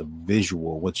think that the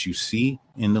visual, what you see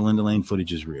in the Linda Lane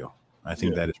footage is real. I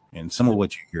think that is, and some of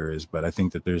what you hear is, but I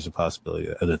think that there's a possibility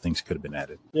that other things could have been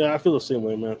added. Yeah, I feel the same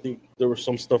way, man. I think there was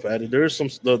some stuff added. There's some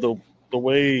the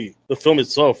way the film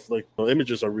itself, like the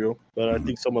images are real, but I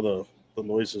think some of the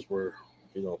noises were,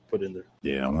 put in there.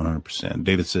 Yeah, 100%.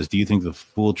 David says, do you think the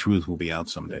full truth will be out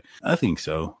someday? I think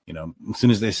so. As soon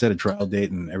as they set a trial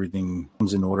date and everything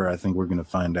comes in order, I think we're going to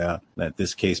find out that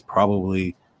this case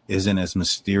probably isn't as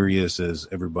mysterious as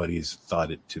everybody's thought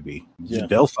it to be. The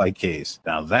Delphi case,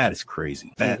 now that is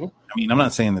crazy. I mean, I'm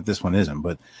not saying that this one isn't,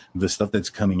 but the stuff that's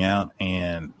coming out,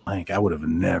 and I would have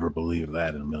never believed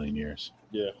that in a million years.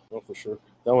 Yeah, no, for sure.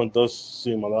 That one does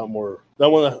seem a lot more. That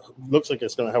one looks like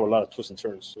it's going to have a lot of twists and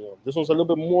turns. This one's a little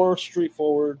bit more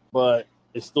straightforward, but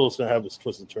it still is going to have its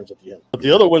twists and turns at the end. But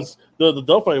the other ones, the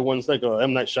Delphi one's like a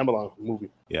M. Night Shyamalan movie.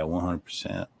 Yeah,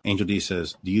 100%. Angel D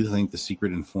says, do you think the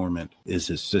secret informant is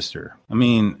his sister? I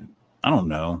mean, I don't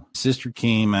know. Sister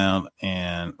came out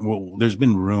and, there's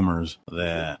been rumors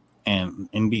that,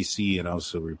 and NBC had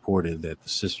also reported that the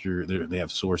sister, they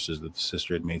have sources that the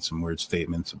sister had made some weird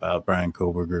statements about Bryan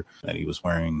Kohberger, that he was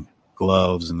wearing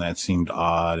gloves, and that seemed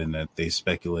odd, and that they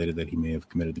speculated that he may have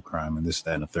committed the crime, and this,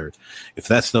 that, and the third. If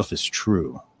that stuff is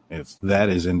true, if that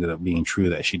is ended up being true,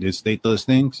 that she did state those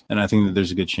things, then I think that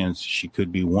there's a good chance she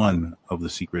could be one of the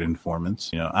secret informants.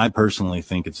 I personally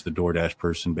think it's the DoorDash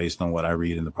person based on what I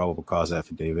read in the probable cause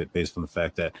affidavit, based on the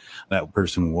fact that that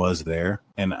person was there.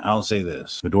 And I'll say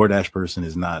this, the DoorDash person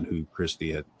is not who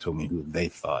Christy had told me who they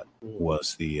thought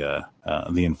was the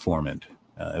informant.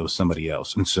 It was somebody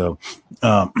else. And so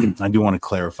I do want to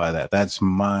clarify that. That's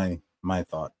my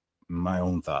thought. My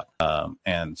own thought.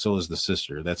 And so is the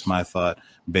sister. That's my thought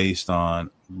based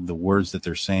on the words that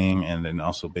they're saying, and then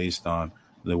also based on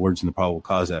the words in the probable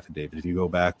cause affidavit. If you go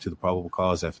back to the probable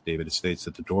cause affidavit, it states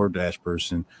that the DoorDash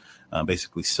person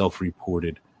basically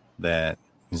self-reported that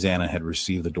Xana had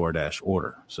received the DoorDash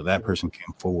order. So that person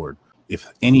came forward. If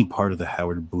any part of the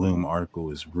Howard Bloom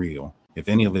article is real, if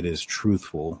any of it is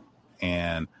truthful,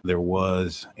 and there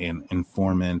was an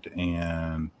informant,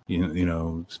 and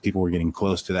people were getting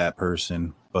close to that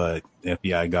person, but the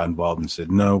FBI got involved and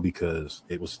said no because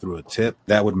it was through a tip,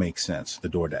 that would make sense. The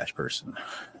DoorDash person,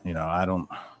 I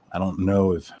don't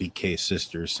know if BK's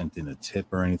sister sent in a tip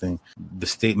or anything. The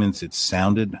statements,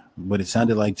 what it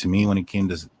sounded like to me when it came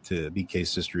to BK's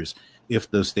sister is, if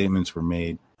those statements were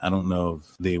made, I don't know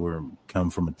if they come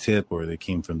from a tip or they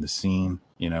came from the scene,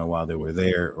 while they were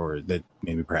there, or that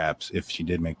maybe perhaps if she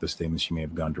did make those statements, she may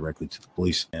have gone directly to the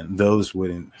police, and those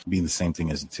wouldn't be the same thing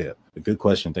as a tip. But good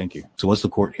question. Thank you. So what's the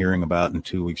court hearing about in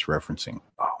 2 weeks referencing?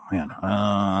 Oh man.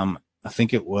 I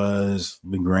think it was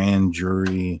the grand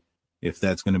jury, if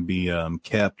that's going to be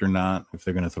kept or not, if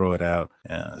they're going to throw it out.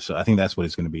 So I think that's what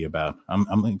it's going to be about.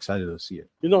 I'm excited to see it.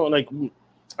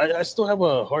 I still have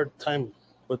a hard time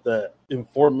with that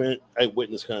informant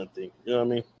eyewitness kind of thing. You know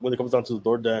what I mean? When it comes down to the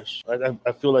DoorDash,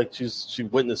 I feel like she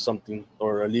witnessed something,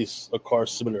 or at least a car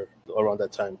similar around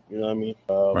that time. You know what I mean?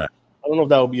 Right. I don't know if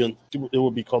that would be it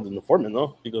would be called an informant,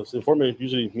 no? Because informant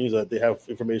usually means that they have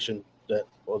information that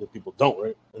other people don't,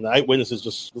 right? And the eyewitness is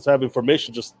just have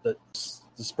information just that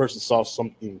this person saw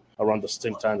something around the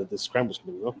same time that this crime was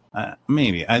committed. No?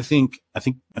 Maybe. I think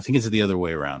it's the other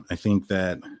way around. I think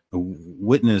that a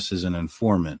witness is an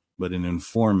informant, but an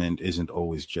informant isn't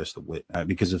always just a witness.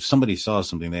 Because if somebody saw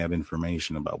something, they have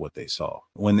information about what they saw.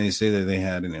 When they say that they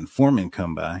had an informant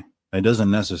come by, it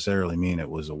doesn't necessarily mean it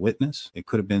was a witness. It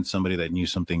could have been somebody that knew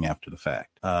something after the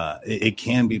fact. It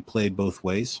can be played both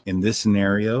ways. In this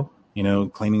scenario,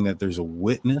 claiming that there's a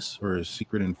witness or a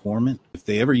secret informant. If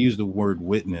they ever use the word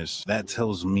witness, that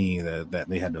tells me that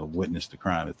they had to witness the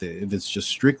crime. If it's just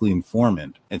strictly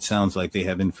informant, it sounds like they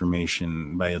have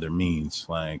information by other means,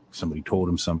 like somebody told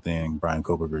them something, Bryan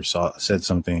Kohberger said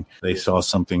something, they saw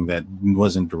something that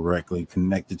wasn't directly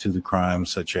connected to the crime,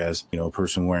 such as, a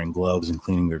person wearing gloves and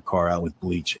cleaning their car out with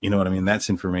bleach. You know what I mean? That's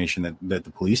information that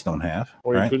the police don't have.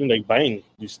 Or right? including like buying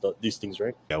these things,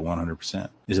 right? Yeah, 100%.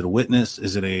 Is it a witness?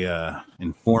 Is it a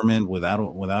informant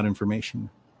without information?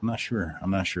 I'm not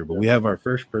sure, but we have our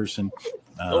first person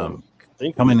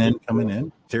coming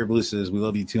in. Terry Blue says, we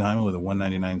love you too, Hyman, with a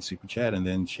 $1.99 super chat, and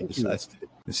then she decides to,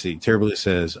 let's see, Terry Blue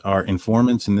says, our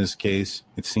informants in this case,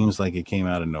 it seems like it came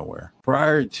out of nowhere.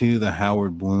 Prior to the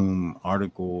Howard Bloom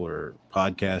article or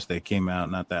podcast that came out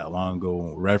not that long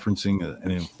ago referencing an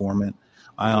informant,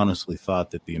 I honestly thought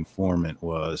that the informant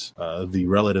was the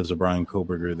relatives of Bryan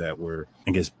Kohberger that were,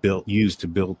 I guess, used to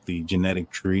build the genetic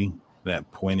tree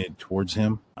that pointed towards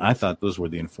him. I thought those were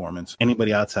the informants.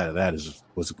 Anybody outside of that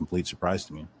was a complete surprise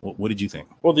to me. What did you think?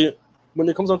 Well, when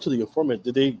it comes down to the informant,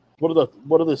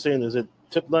 what are they saying? Is it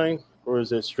tip line or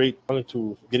is it straight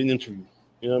to getting an interview?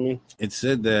 You know what I mean? It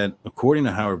said that, according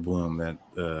to Howard Bloom, that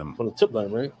from the tip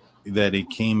line, right? That it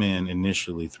came in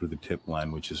initially through the tip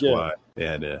line, which is why they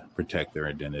had to protect their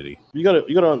identity. You got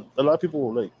a lot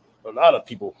of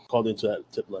people called into that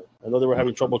tip line. I know they were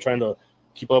having trouble trying to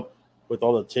keep up with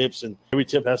all the tips, and every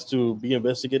tip has to be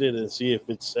investigated and see if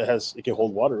it can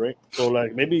hold water, right? So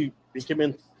like maybe it came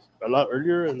in a lot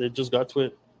earlier and they just got to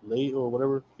it late or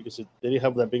whatever because they didn't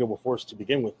have that big of a force to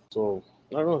begin with. So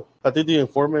I don't know. I think the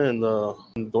informant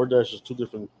and DoorDash is two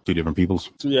different peoples.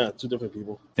 Two different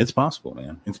people. It's possible,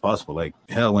 man. It's possible. Like,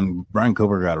 hell, when Bryan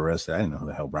Kohberger got arrested, I didn't know who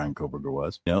the hell Bryan Kohberger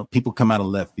was. People come out of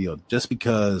left field. Just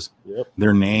because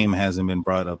their name hasn't been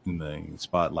brought up in the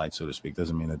spotlight, so to speak,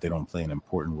 doesn't mean that they don't play an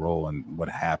important role in what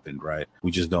happened, right?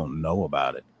 We just don't know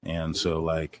about it. And so,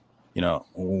 like,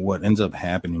 what ends up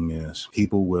happening is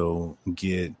people will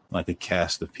get like a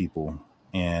cast of people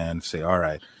and say, all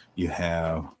right, you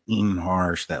have Ian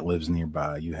Harsh that lives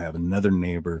nearby. You have another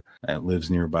neighbor that lives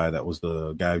nearby that was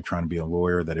the guy trying to be a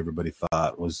lawyer that everybody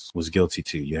thought was guilty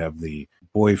too. You have the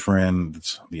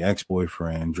boyfriend, the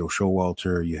ex-boyfriend, Joe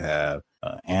Showalter. You have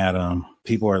Adam.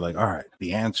 People are like, all right,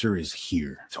 the answer is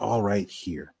here. It's all right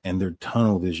here. And they're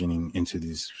tunnel visioning into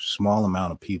this small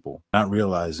amount of people, not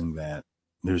realizing that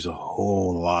there's a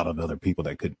whole lot of other people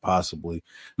that could possibly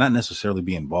not necessarily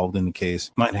be involved in the case,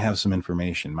 might have some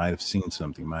information, might have seen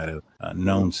something, might have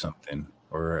known something,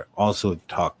 or also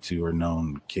talked to or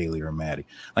known Kaylee or Maddie.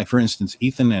 Like, for instance,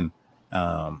 Ethan and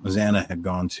Xana had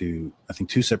gone to, I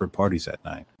think, 2 separate parties that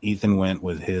night. Ethan went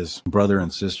with his brother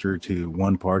and sister to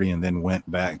one party and then went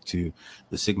back to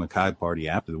the Sigma Chi party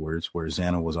afterwards where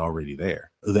Xana was already there.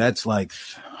 That's like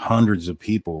hundreds of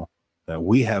people that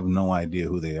we have no idea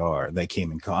who they are that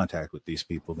came in contact with these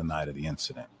people the night of the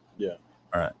incident. Yeah.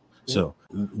 All right. So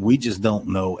we just don't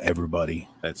know everybody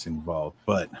that's involved.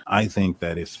 But I think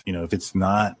that if it's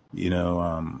not,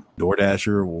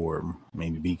 DoorDasher or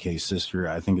maybe BK's sister,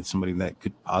 I think it's somebody that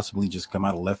could possibly just come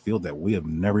out of left field that we have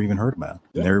never even heard about.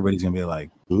 Yeah. And everybody's going to be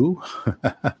like, who?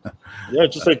 Yeah,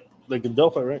 just like in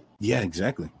Delphi, right? Yeah,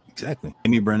 exactly.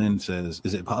 Amy Brennan says,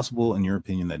 is it possible, in your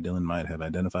opinion, that Dylan might have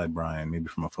identified Bryan maybe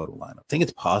from a photo lineup? I think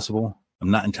it's possible. I'm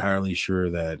not entirely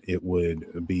sure that it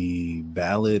would be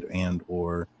valid and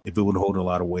or if it would hold a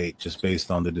lot of weight just based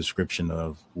on the description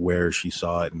of where she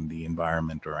saw it and the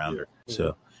environment around her.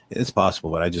 So it's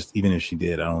possible, but even if she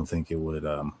did, I don't think it would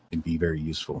it'd be very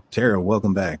useful. Tara,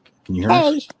 welcome back. Can you hear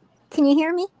us? Can you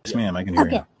hear me? Yes, ma'am, I can hear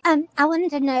you. I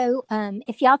wanted to know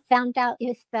if y'all found out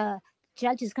if the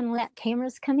judge is going to let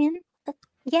cameras come in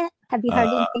yet. Have you heard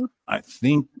anything? I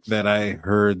think that I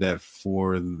heard that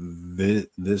for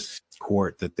this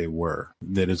court that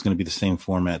it's going to be the same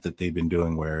format that they've been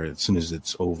doing, where as soon as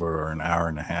it's over or an hour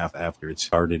and a half after it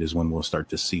started is when we'll start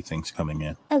to see things coming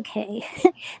in. Okay.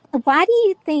 Why do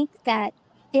you think that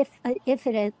if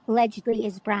it allegedly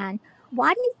is Bryan,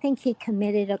 why do you think he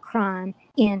committed a crime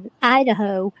in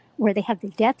Idaho where they have the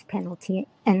death penalty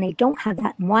and they don't have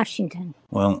that in Washington?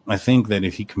 Well, I think that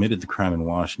if he committed the crime in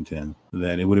Washington,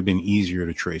 that it would have been easier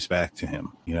to trace back to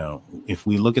him. If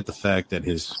we look at the fact that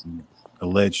his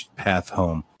alleged path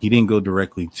home, he didn't go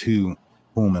directly to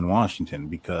Pullman, Washington,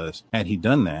 because had he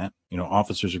done that,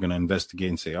 officers are going to investigate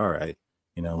and say, all right,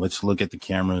 let's look at the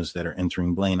cameras that are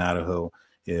entering Blaine, Idaho.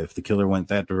 If the killer went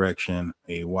that direction,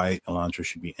 a white Elantra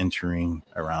should be entering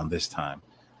around this time.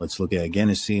 Let's look at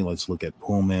Genesee. Let's look at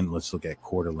Pullman. Let's look at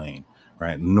Coeur d'Alene,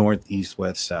 right? North, east,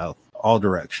 west, south, all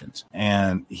directions.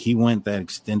 And he went that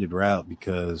extended route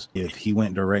because if he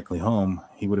went directly home,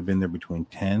 he would have been there between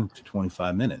 10 to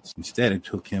 25 minutes. Instead, it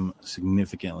took him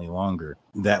significantly longer.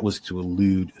 That was to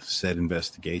elude said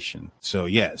investigation. So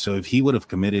if he would have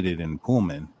committed it in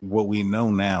Pullman, what we know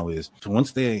now is, so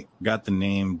once they got the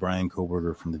name Bryan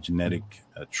Kohberger from the genetic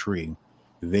tree,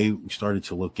 they started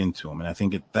to look into him. And I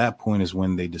think at that point is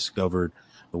when they discovered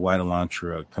the white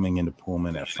Elantra coming into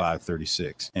Pullman at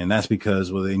 5:36. And that's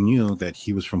because, they knew that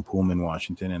he was from Pullman,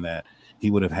 Washington, and that he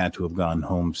would have had to have gone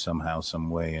home somehow, some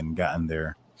way, and gotten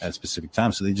there at a specific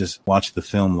time. So they just watched the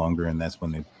film longer, and that's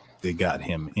when they got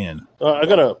him in.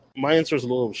 My answer is a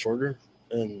little shorter.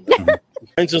 And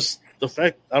mine's just the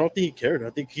fact, I don't think he cared.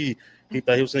 I think he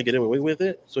thought he was going to get away with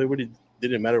it. So it really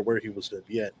didn't matter where he was going to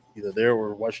be at, either there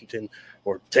or Washington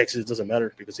or Texas. It doesn't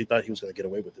matter because he thought he was going to get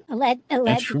away with it.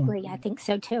 Allegedly, I think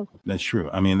so too. That's true.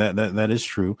 I mean, that is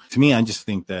true. To me, I just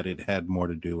think that it had more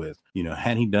to do with,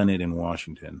 had he done it in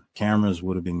Washington, cameras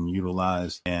would have been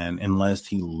utilized. And unless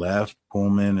he left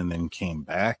Pullman and then came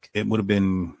back, it would have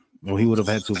been, he would have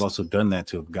had to have also done that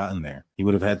to have gotten there. He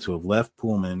would have had to have left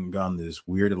Pullman, gone this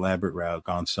weird, elaborate route,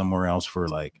 gone somewhere else for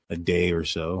like a day or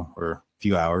so, or a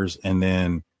few hours, and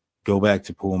then go back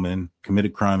to Pullman, commit a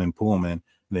crime in Pullman,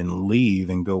 then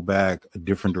leave and go back a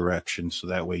different direction. So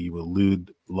that way you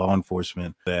elude law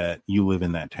enforcement that you live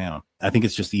in that town. I think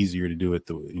it's just easier to do it,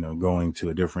 going to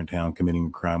a different town, committing a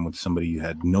crime with somebody you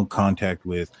had no contact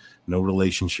with, no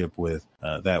relationship with.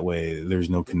 That way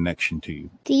there's no connection to you.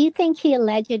 Do you think he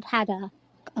alleged had a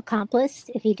accomplice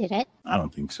if he did it? I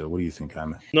don't think so. What do you think,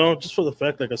 Jaime? No, just for the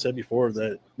fact, like I said before,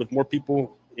 that with more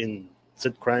people in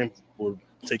said crime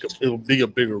it will be a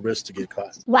bigger risk to get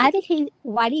caught. Why do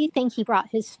you think he brought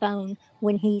his phone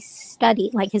when he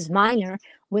studied, like his minor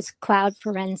was cloud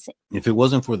forensic? If it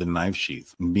wasn't for the knife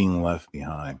sheath being left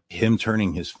behind, him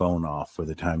turning his phone off for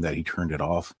the time that he turned it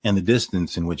off and the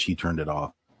distance in which he turned it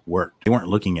off worked. They weren't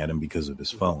looking at him because of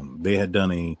his phone. They had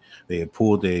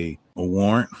pulled a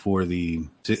warrant for the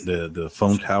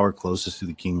phone tower closest to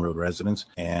the King Road residence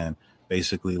and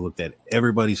basically looked at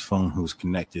everybody's phone who was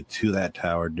connected to that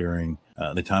tower during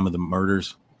the time of the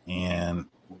murders, and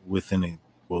within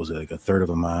a third of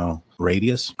a mile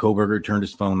radius. Kohberger turned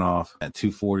his phone off at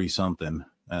 2:40 something,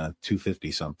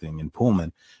 2:50 something in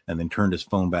Pullman, and then turned his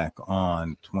phone back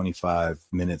on 25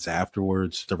 minutes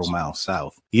afterwards, several miles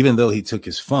south. Even though he took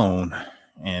his phone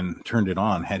and turned it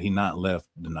on, had he not left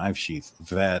the knife sheath,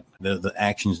 that the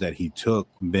actions that he took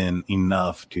been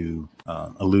enough to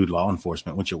elude law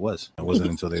enforcement, which it was. It wasn't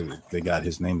until they got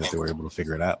his name that they were able to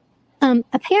figure it out.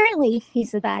 Apparently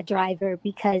he's a bad driver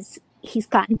because he's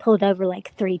gotten pulled over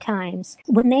like 3 times.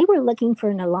 When they were looking for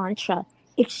an Elantra,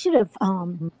 it should have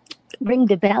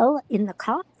ringed a bell in the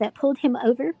cop that pulled him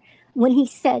over when he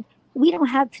said, "We don't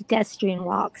have pedestrian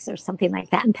walks," or something like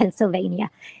that in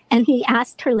Pennsylvania. And he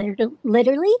asked her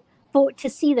literally to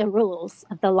see the rules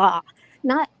of the law.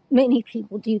 Not many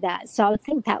people do that. So I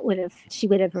think she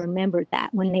would have remembered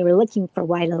that when they were looking for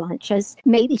white Elantras.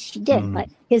 Maybe she did, but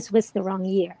his was the wrong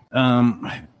year.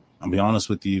 I'll be honest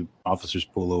with you. Officers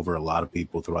pull over a lot of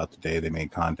people throughout the day. They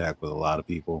make contact with a lot of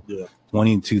people. Yeah.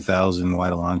 22,000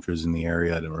 white Elantras in the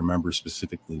area, to remember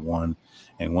specifically one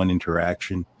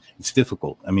interaction. It's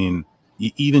difficult. I mean,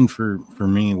 even for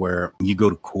me, where you go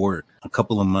to court a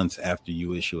couple of months after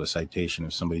you issue a citation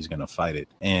if somebody's going to fight it.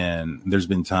 And there's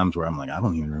been times where I'm like, I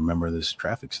don't even remember this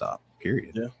traffic stop,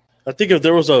 period. Yeah. I think if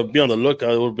there was a be on the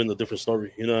lookout, it would have been a different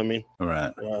story. You know what I mean? All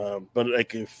right. But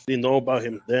like if they know about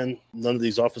him, then none of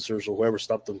these officers or whoever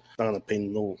stopped them not going to pay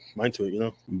no mind to it, you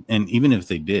know? And even if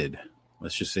they did,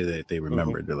 let's just say that they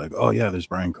remembered. They're like, oh, yeah, there's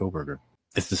Bryan Kohberger.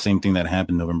 It's the same thing that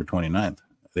happened November 29th.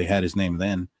 They had his name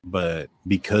then, but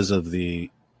because of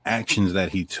the actions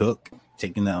that he took,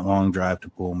 taking that long drive to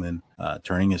Pullman,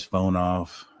 turning his phone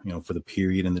off, for the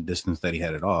period and the distance that he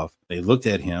had it off, they looked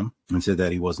at him and said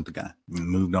that he wasn't the guy and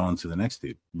moved on to the next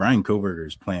dude. Bryan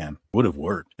Kohberger's plan would have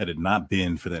worked had it not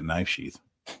been for that knife sheath.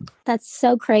 That's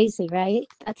so crazy, right?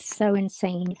 That's so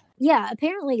insane. Yeah,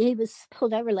 apparently he was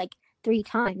pulled over like 3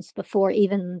 times before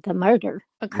even the murder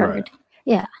occurred. Right.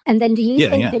 Yeah. And then do you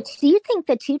think Yeah. that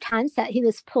the 2 times that he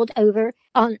was pulled over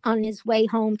on his way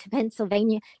home to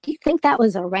Pennsylvania, do you think that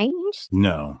was arranged?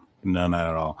 No, not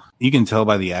at all. You can tell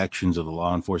by the actions of the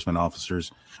law enforcement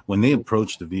officers when they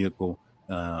approach the vehicle.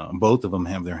 Both of them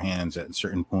have their hands at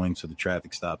certain points of the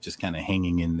traffic stop, just kind of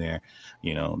hanging in there,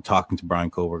 talking to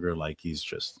Bryan Kohberger like he's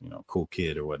just, a cool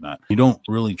kid or whatnot. You don't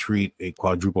really treat a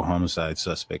quadruple homicide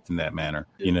suspect in that manner.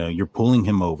 Yeah. You're pulling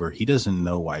him over. He doesn't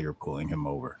know why you're pulling him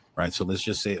over, right? So let's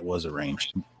just say it was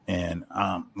arranged. And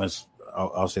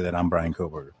I'll say that I'm Bryan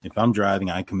Kohberger. If I'm driving,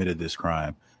 I committed this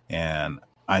crime, and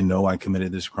I know I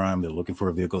committed this crime. They're looking for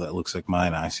a vehicle that looks like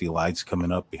mine. I see lights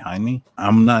coming up behind me.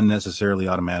 I'm not necessarily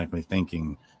automatically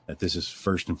thinking that this is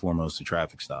first and foremost a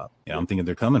traffic stop. I'm thinking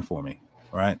they're coming for me,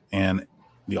 right? And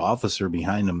the officer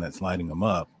behind them that's lighting them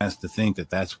up has to think that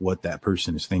that's what that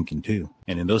person is thinking too.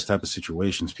 And in those type of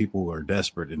situations, people are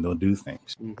desperate and they'll do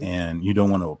things. Mm-hmm. And you don't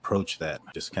want to approach that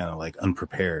just kind of like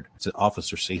unprepared. It's an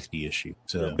officer safety issue.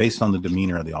 So based on the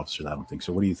demeanor of the officers, I don't think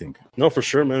so. What do you think? No, for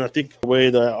sure, man. I think the way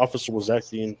the officer was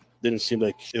acting didn't seem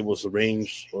like it was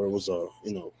arranged or it was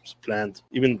planned.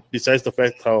 Even besides the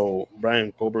fact how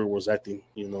Bryan Kohberger was acting,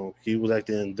 he was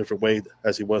acting in a different way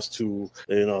as he was to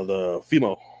the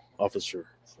female officer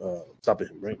stopping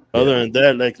him, right? Yeah. Other than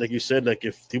that, like you said, like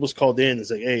if he was called in, it's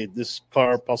like, hey, this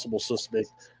possible suspect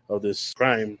of this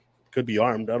crime could be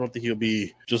armed. I don't think he'll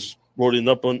be just rolling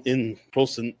up in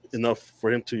close enough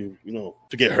for him to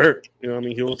to get hurt. He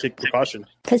will take precaution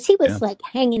because he was like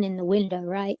hanging in the window,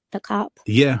 right? The cop.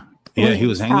 Yeah, he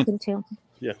was hanging. Talking to him.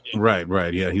 Yeah.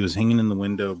 Right. Yeah, he was hanging in the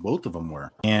window. Both of them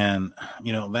were, and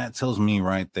that tells me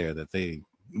right there that they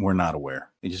were not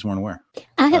aware. They just weren't aware.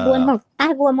 I have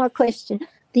one more question.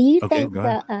 Do you think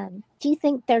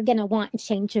they're going to want to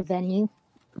change the venue?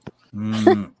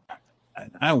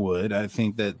 I would. I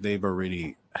think that they've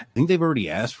already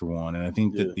asked for one, and I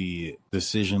think that the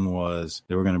decision was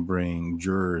they were going to bring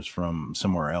jurors from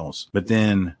somewhere else. But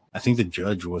then I think the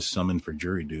judge was summoned for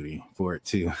jury duty for it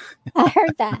too. I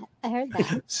heard that.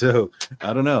 So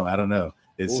I don't know.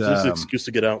 It's just an excuse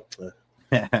to get out.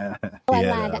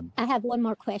 I have one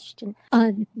more question.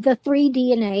 The 3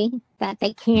 DNA that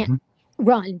they can't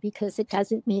run because it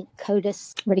doesn't meet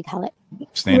CODIS, what do you call it?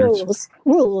 Standards.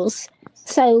 Rules.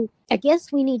 So I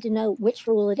guess we need to know which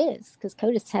rule it is because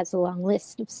CODIS has a long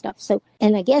list of stuff. So,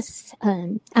 and I guess,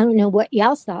 I don't know what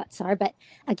y'all's thoughts are, but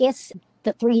I guess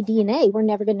the 3 DNA, we're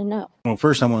never going to know. Well,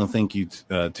 first, I want to thank you,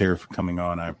 Tara, for coming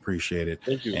on. I appreciate it.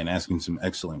 Thank you. And asking some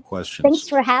excellent questions. Thanks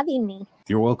for having me.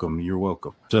 You're welcome.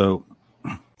 So,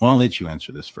 I'll let you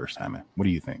answer this first, Jaime. What do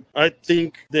you think? I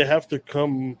think they have to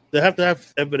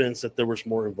have evidence that there was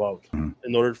more involved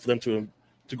in order for them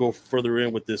to go further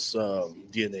in with this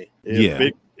DNA.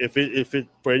 If it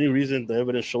for any reason the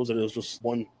evidence shows that it was just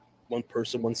one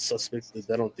person, one suspect,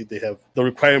 I don't think they have the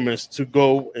requirements to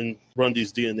go and run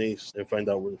these DNAs and find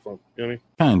out where they're from. You know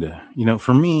what I mean? Kinda.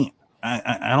 For me,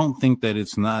 I don't think that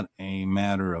it's not a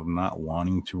matter of not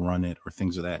wanting to run it or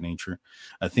things of that nature.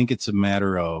 I think it's a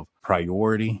matter of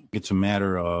priority. It's a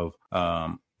matter of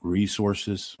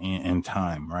resources and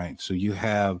time, right? So you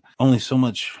have only so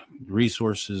much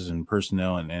resources and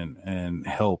personnel and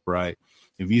help, right?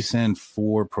 If you send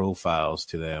 4 profiles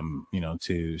to them,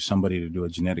 to somebody to do a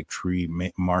genetic tree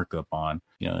markup on,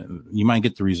 you might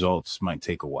get the results, might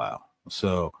take a while.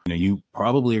 So, you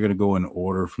probably are going to go in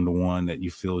order from the one that you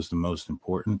feel is the most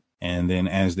important. And then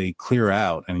as they clear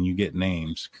out and you get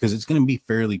names, because it's going to be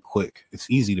fairly quick. It's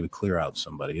easy to clear out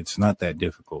somebody. It's not that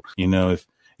difficult.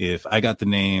 If I got the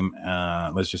name,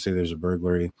 let's just say there's a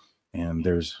burglary and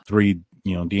there's 3,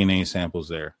 DNA samples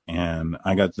there. And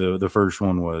I got the first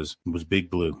one was Big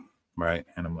Blue. Right.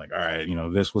 And I'm like, all right,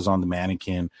 this was on the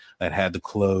mannequin that had the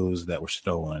clothes that were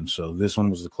stolen. So this one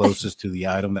was the closest to the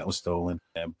item that was stolen.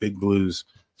 And Big Blue's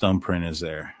thumbprint is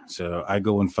there. So I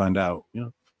go and find out,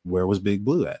 where was Big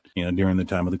Blue at, during the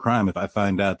time of the crime. If I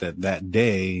find out that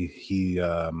day he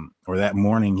or that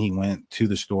morning he went to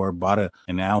the store, bought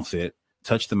an outfit,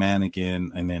 touched the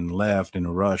mannequin, and then left in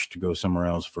a rush to go somewhere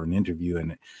else for an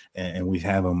interview, and we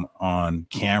have him on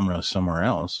camera somewhere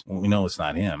else, well, we know it's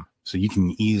not him. So you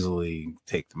can easily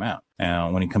take them out. Now,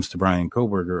 when it comes to Bryan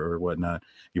Kohberger or whatnot,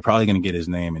 you're probably going to get his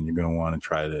name and you're going to want to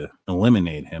try to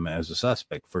eliminate him as a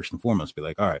suspect. First and foremost, be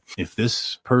like, all right, if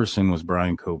this person was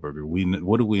Bryan Kohberger,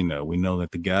 what do we know? We know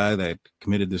that the guy that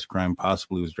committed this crime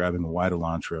possibly was driving a white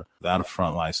Elantra without a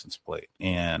front license plate.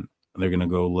 And they're going to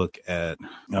go look at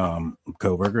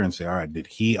Kohberger and say, all right, did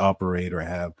he operate or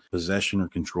have possession or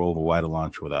control of a white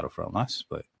Elantra without a front license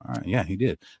plate? All right, yeah, he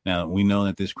did. Now, we know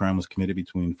that this crime was committed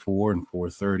between 4 and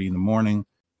 4:30 in the morning.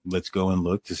 let's go and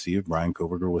look to see if Bryan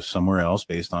Kohberger was somewhere else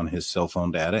based on his cell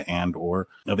phone data and or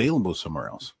available somewhere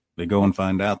else. They go and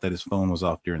find out that his phone was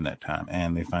off during that time,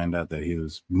 and they find out that he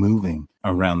was moving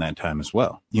around that time as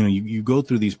well. You know, you go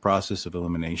through these process of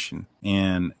elimination,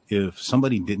 and if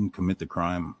somebody didn't commit the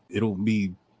crime, it'll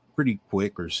be pretty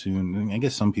quick or soon. I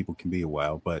guess some people can be a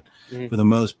while, but for the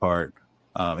most part,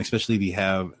 especially if you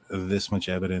have this much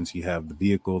evidence, you have the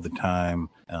vehicle, the time,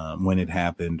 when it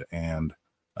happened, and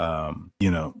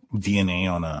DNA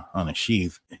on a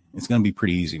sheath, it's going to be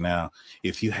pretty easy. Now, we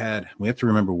have to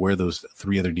remember where those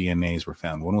 3 other DNAs were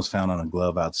found. One was found on a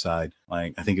glove outside,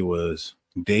 like I think it was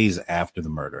days after the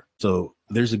murder. So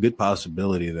there's a good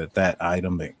possibility that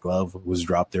item, that glove, was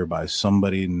dropped there by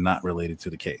somebody not related to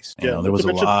the case. Yeah, there was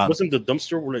a lot. Wasn't the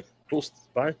dumpster like close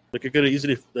by? Like it could have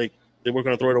easily they were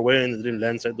going to throw it away and it didn't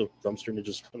land inside the dumpster and it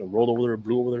just kind of rolled over there,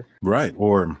 blew over there. Right.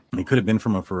 Or it could have been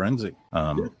from a forensic,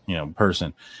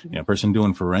 person, person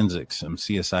doing forensics. Some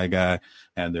CSI guy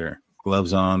had their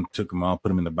gloves on, took them off, put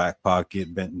them in the back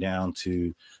pocket, bent down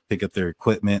to pick up their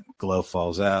equipment. Glove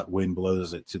falls out, wind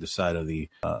blows it to the side of the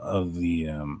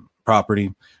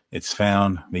property. It's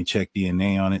found. They check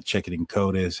DNA on it, check it in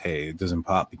CODIS. Hey, it doesn't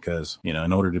pop because,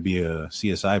 in order to be a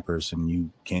CSI person, you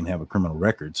can't have a criminal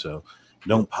record. So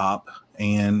don't pop,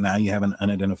 and now you have an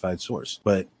unidentified source.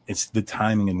 But it's the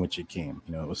timing in which it came.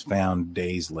 It was found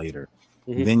days later.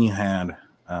 Then you had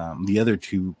the other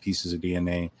 2 pieces of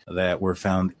DNA that were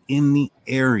found in the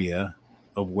area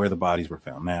of where the bodies were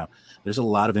found. Now, there's a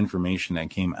lot of information that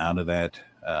came out of that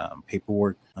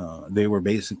paperwork. They were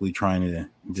basically trying to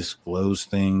disclose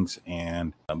things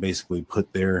and basically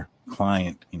put their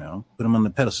client, put him on the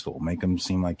pedestal, make him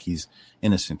seem like he's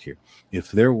innocent here.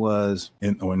 If there was,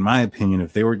 in my opinion,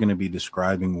 if they were going to be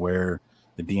describing where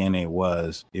the DNA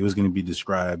was, it was going to be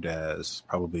described as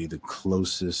probably the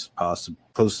closest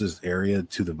area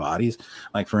to the bodies.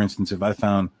 Like, for instance, if I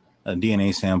found a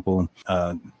DNA sample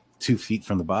 2 feet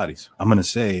from the bodies, I'm going to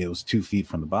say it was 2 feet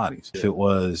from the bodies. If it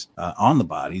was on the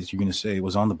bodies, you're going to say it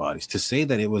was on the bodies. To say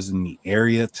that it was in the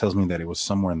area tells me that it was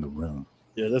somewhere in the room.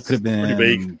 Yeah, that's could have been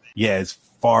pretty vague. Yeah, as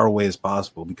far away as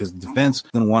possible, because the defense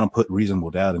is going to want to put reasonable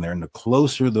doubt in there. And the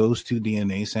closer those 2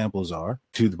 DNA samples are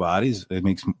to the bodies, it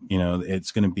makes,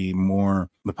 it's going to be more,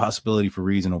 the possibility for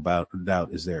reasonable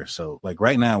doubt is there. So like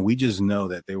right now, we just know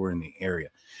that they were in the area.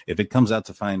 If it comes out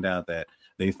to find out that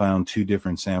they found 2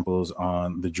 different samples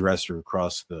on the dresser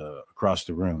across the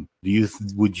room,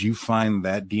 would you find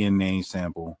that DNA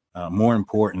sample more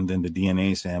important than the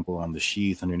DNA sample on the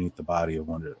sheath underneath the body of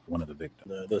one of the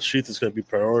victims? The sheath is going to be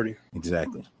priority.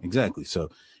 Exactly. So,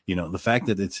 the fact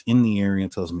that it's in the area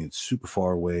tells me it's super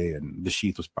far away, and the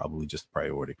sheath was probably just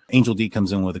priority. Angel D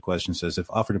comes in with a question, says, if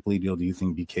offered a plea deal, do you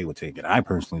think BK would take it? I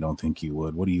personally don't think he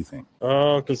would. What do you think?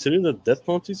 Considering the death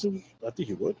penalties, I think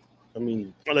he would. I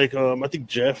mean, like, I think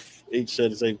Jeff H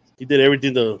said, it's like he did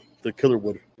everything the killer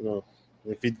would.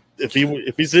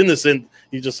 If he's innocent,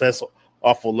 he just has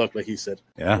awful luck, like he said.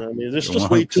 Yeah. I mean, there's just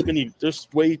way too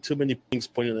many things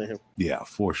pointing at him. Yeah,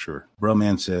 for sure. Bro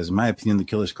Man says, in my opinion, the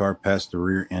killer's car passed the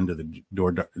rear end of the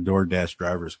DoorDash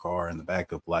driver's car, and the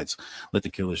backup lights let the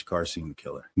killer's car see the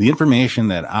killer. The information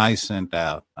that I sent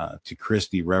out to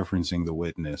Christy referencing the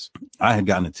witness, I had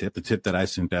gotten a tip. The tip that I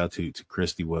sent out to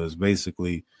Christy was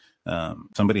basically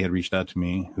somebody had reached out to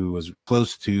me who was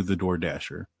close to the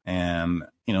DoorDasher, and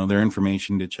their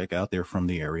information to check out. They're from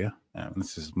the area.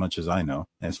 This is as much as I know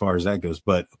as far as that goes.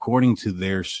 But according to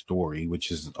their story,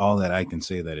 which is all that I can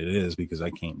say that it is, because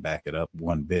I can't back it up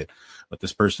one bit, but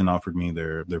this person offered me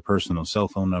their personal cell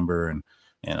phone number and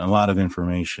a lot of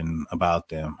information about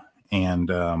them.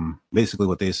 And basically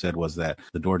what they said was that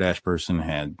the DoorDash person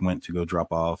had went to go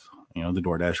drop off the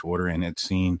DoorDash order, and had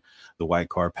seen the white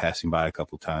car passing by a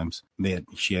couple of times.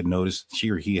 She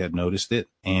or he had noticed it,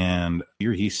 and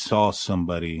he saw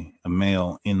somebody, a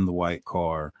male, in the white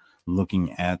car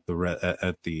looking at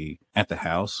the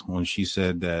house. When she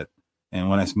said that, and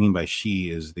what I mean by she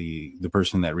is the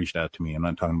person that reached out to me. I'm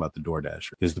not talking about the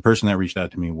DoorDasher, because the person that reached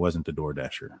out to me wasn't the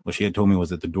DoorDasher. What she had told me was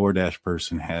that the DoorDash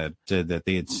person had said that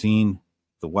they had seen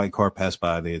the white car pass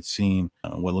by. They had seen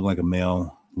what looked like a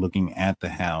male looking at the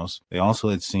house. They also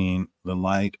had seen the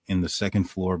light in the second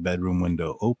floor bedroom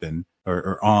window open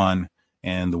or on,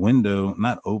 and the window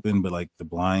not open, but like the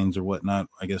blinds or whatnot,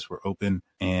 I guess, were open.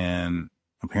 And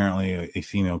apparently a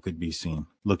female could be seen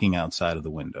looking outside of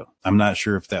the window. I'm not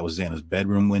sure if that was Xana's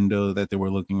bedroom window that they were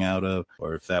looking out of,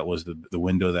 or if that was the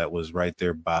window that was right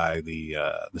there by the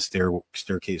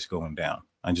staircase going down.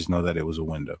 I just know that it was a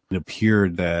window. It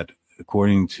appeared that,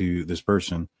 according to this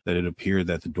person, that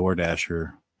the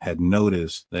DoorDasher had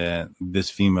noticed that this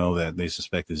female that they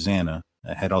suspect is Xana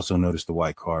had also noticed the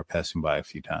white car passing by a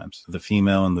few times. The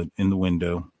female in the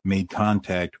window made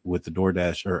contact with the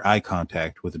DoorDash, or eye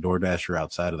contact with the DoorDasher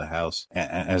outside of the house,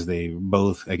 as they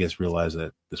both, I guess, realized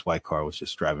that this white car was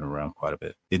just driving around quite a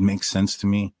bit. It makes sense to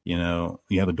me. You know,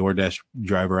 you have a DoorDash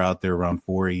driver out there around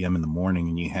 4 a.m. in the morning,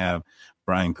 and you have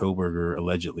Bryan Kohberger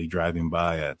allegedly driving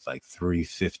by at like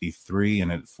 3:53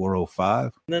 and at 4:05.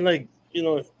 And then, like, you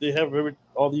know, they have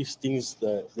all these things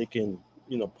that they can,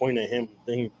 you know, point at him.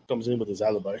 Then he comes in with his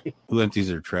alibi. Who empties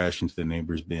their trash into the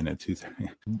neighbor's bin at 2:30?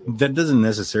 That doesn't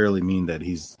necessarily mean that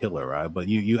he's killer, right? But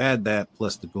you add that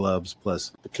plus the gloves,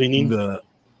 plus The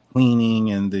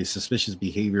cleaning. And the suspicious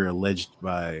behavior alleged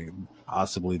by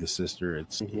possibly the sister.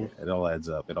 It all adds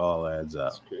up. It all adds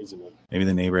up. It's crazy, man. Maybe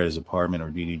the neighbor at his apartment, or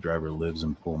DD driver lives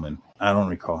in Pullman. I don't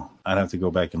recall. I'd have to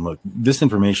go back and look. This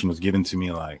information was given to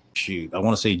me like, I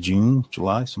want to say June,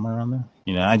 July, somewhere around there.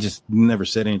 You know, I just never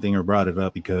said anything or brought it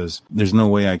up because there's no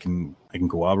way I can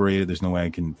corroborate it. There's no way I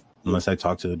can, unless I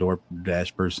talk to the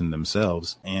DoorDash person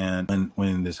themselves. And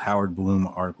when this Howard Bloom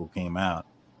article came out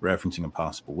referencing a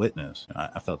possible witness,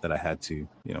 I felt that I had to,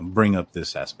 you know, bring up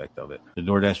this aspect of it. The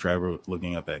DoorDash driver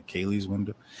looking up at Kaylee's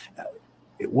window.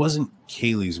 It wasn't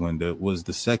Kaylee's window. It was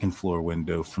the second floor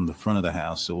window from the front of the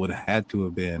house. So it would have had to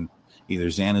have been either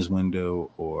Xana's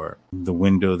window or the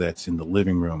window that's in the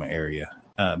living room area.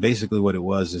 Basically what it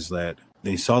was is that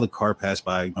they saw the car pass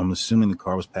by. I'm assuming the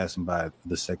car was passing by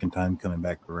the second time coming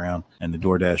back around, and the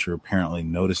DoorDasher apparently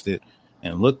noticed it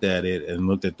and looked at it and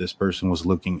looked at this person was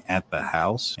looking at the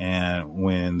house. And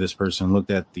when this person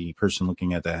looked at the person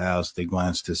looking at the house, they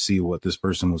glanced to see what this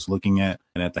person was looking at.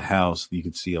 And at the house, you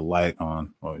could see a light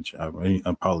on, which I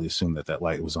probably assumed that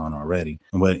light was on already.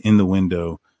 But in the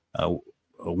window, a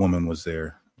woman was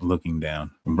there looking down.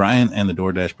 And Bryan and the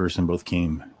DoorDash person both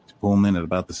came to Pullman at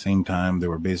about the same time. They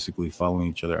were basically following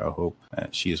each other. I hope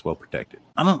that she is well protected.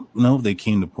 I don't know if they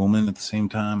came to Pullman at the same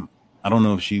time. I don't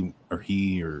know if she or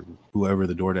he or whoever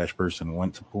the DoorDash person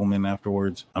went to Pullman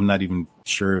afterwards. I'm not even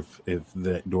sure if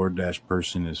the DoorDash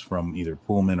person is from either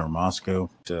Pullman or Moscow.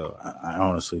 So I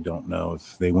honestly don't know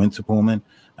if they went to Pullman.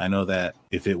 I know that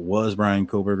if it was Bryan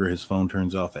Kohberger, his phone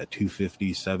turns off at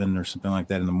 2:57 or something like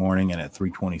that in the morning. And at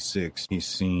 3:26, he's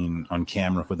seen on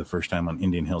camera for the first time on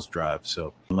Indian Hills Drive.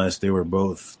 So unless they were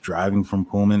both driving from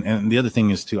Pullman. And the other thing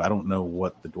is, too, I don't know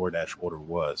what the DoorDash order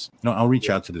was. No, I'll reach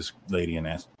out to this lady and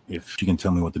ask if she can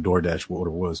tell me what the DoorDash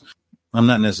order was. I'm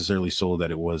not necessarily sold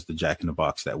that it was the Jack in the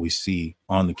Box that we see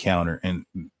on the counter. And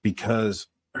because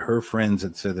her friends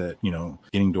had said that, you know,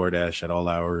 getting DoorDash at all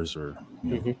hours or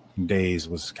days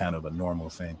was kind of a normal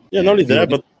thing. Yeah, not only that,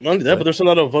 but there's a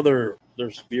lot of other,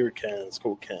 there's beer cans,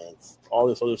 Coke cans, all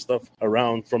this other stuff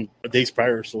around from days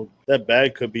prior. So that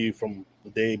bag could be from the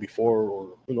day before, or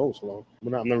who knows how long.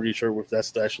 I'm not really sure if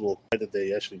that's the actual bag that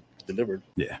they actually delivered.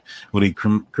 Yeah. Would a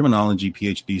criminology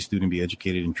PhD student be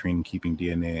educated and trained in keeping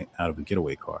DNA out of a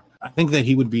getaway car? I think that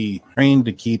he would be trained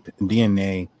to keep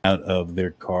DNA out of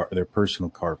their car, their personal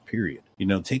car, period. You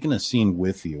know, taking a scene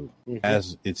with you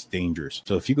has its dangers.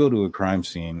 So if you go to a crime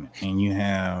scene and you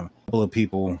have a couple of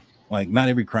people, like, not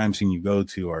every crime scene you go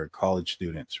to are college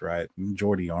students, right?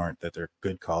 Majority aren't, that they're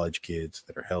good college kids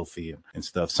that are healthy and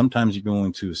stuff. Sometimes you go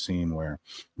into a scene where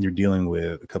you're dealing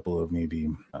with a couple of maybe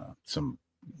some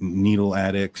needle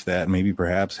addicts that maybe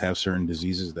perhaps have certain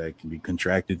diseases that can be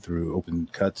contracted through open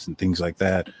cuts and things like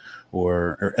that,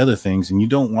 or other things. And you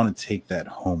don't want to take that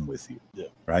home with you,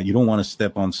 right? You don't want to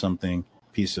step on something,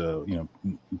 piece of, you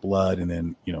know, blood, and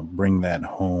then, you know, bring that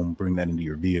home, bring that into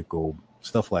your vehicle,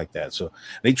 stuff like that. So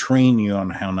they train you on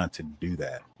how not to do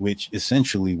that, which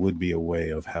essentially would be a way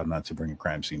of how not to bring a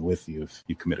crime scene with you if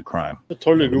you commit a crime. I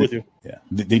totally agree with you. Yeah.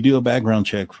 They do a background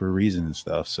check for a reason and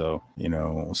stuff. So, you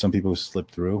know, some people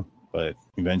slip through, but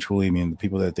eventually, I mean, the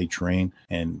people that they train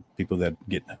and people that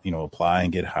get, you know, apply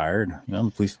and get hired, you know,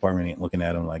 the police department ain't looking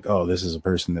at them like, oh, this is a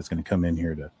person that's going to come in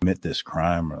here to commit this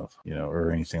crime, or, you know,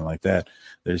 or anything like that.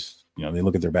 There's, you know, they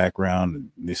look at their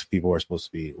background. These people are supposed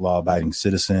to be law-abiding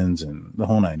citizens and the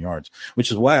whole 9 yards, which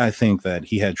is why I think that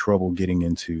he had trouble getting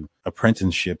into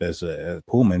apprenticeship as a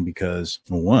Pullman, because,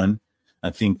 one, I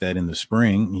think that in the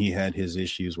spring, he had his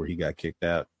issues where he got kicked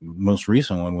out. Most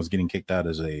recent one was getting kicked out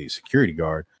as a security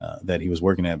guard that he was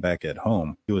working at back at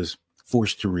home. He was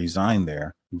forced to resign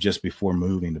there just before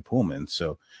moving to Pullman.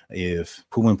 So if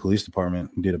Pullman Police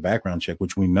Department did a background check,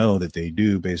 which we know that they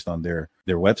do based on their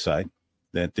website,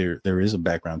 that there is a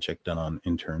background check done on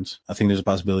interns, I think there's a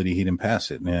possibility he didn't pass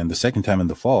it. And the second time in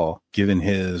the fall, given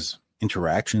his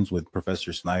interactions with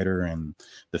Professor Snyder and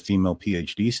the female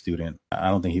PhD student,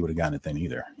 I don't think he would have gotten it then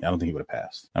either. I don't think he would have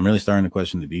passed. I'm really starting to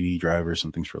question the DD driver.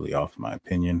 Something's really off, in my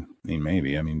opinion. I mean,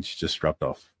 maybe. I mean, she just dropped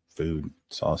off food,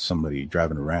 saw somebody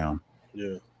driving around.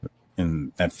 Yeah.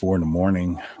 And at 4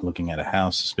 a.m, looking at a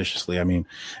house suspiciously. I mean,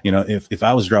 if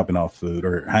I was dropping off food,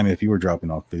 or Jaime, if you were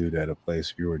dropping off food at a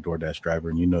place, if you were a DoorDash driver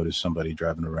and you noticed somebody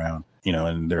driving around,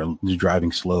 and they're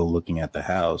driving slow, looking at the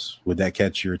house, would that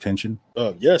catch your attention?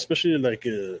 Yeah, especially like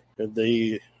if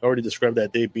they already described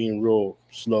that day being real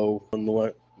slow and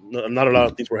what, not a lot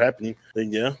of things were happening.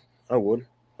 Then yeah, I would.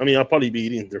 I mean, I'll probably be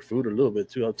eating their food a little bit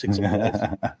too. I'll take some else.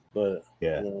 But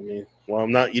yeah, I mean, while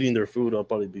I'm not eating their food, I'll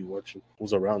probably be watching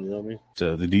who's around. You know what I mean?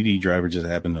 So the DD driver just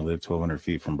happened to live 1,200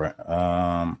 feet from Bryan.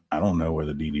 I don't know where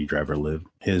the DD driver lived.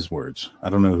 His words. I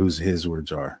don't know whose his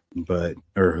words are,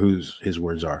 or whose his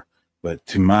words are. But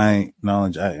to my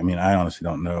knowledge, I honestly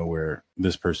don't know where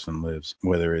this person lives,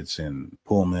 whether it's in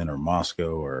Pullman or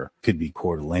Moscow, or could be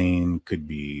Coeur d'Alene, could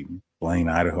be Blaine,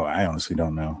 Idaho. I honestly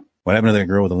don't know. What happened to that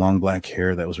girl with the long black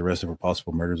hair that was arrested for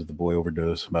possible murders of the boy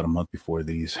overdose about a month before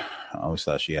these? I always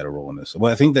thought she had a role in this.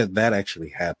 Well, I think that actually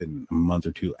happened a month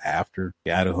or two after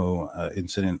the Idaho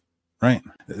incident, right?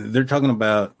 They're talking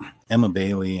about Emma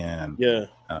Bailey and... Yeah.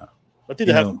 I think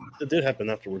that did happen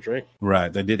afterwards, right?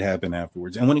 Right, that did happen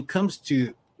afterwards. And when it comes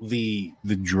to the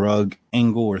drug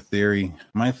angle or theory,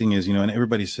 my thing is, and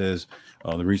everybody says,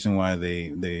 the reason why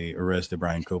they arrested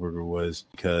Bryan Kohberger was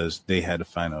because they had to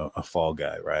find a fall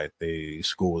guy, right?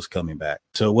 School was coming back.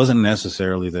 So it wasn't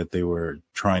necessarily that they were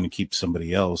trying to keep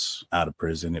somebody else out of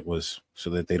prison. It was so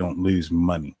that they don't lose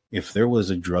money. If there was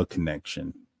a drug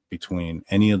connection between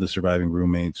any of the surviving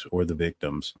roommates or the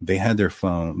victims, they had their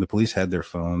phone, the police had their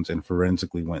phones and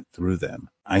forensically went through them.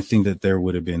 I think that there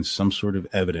would have been some sort of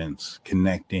evidence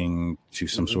connecting to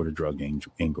some sort of drug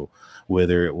angle,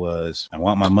 whether it was, I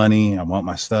want my money, I want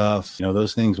my stuff,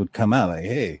 those things would come out like,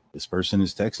 hey, this person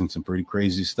is texting some pretty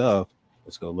crazy stuff.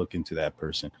 Let's go look into that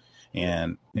person.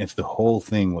 And if the whole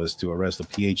thing was to arrest a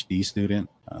PhD student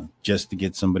just to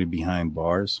get somebody behind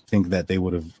bars, I think that they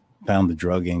would have found the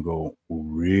drug angle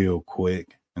real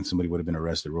quick and somebody would have been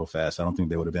arrested real fast. I don't think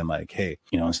they would have been like, hey,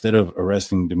 instead of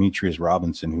arresting Demetrius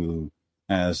Robinson, who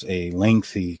has a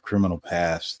lengthy criminal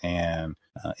past and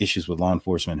issues with law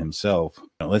enforcement himself,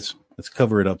 let's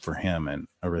cover it up for him and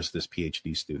arrest this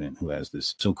PhD student who has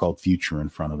this so-called future in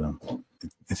front of him.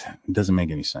 It doesn't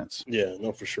make any sense. Yeah,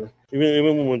 no, for sure.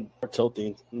 Even when cartel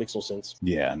thing makes no sense.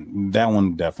 Yeah, that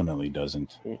one definitely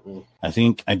doesn't. I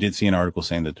think I did see an article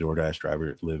saying that the DoorDash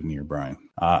driver lived near Bryan.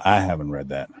 I haven't read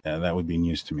that. That would be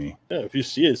news to me. Yeah, if you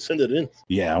see it, send it in.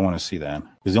 Yeah, I want to see that.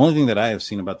 Because the only thing that I have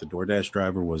seen about the DoorDash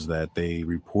driver was that they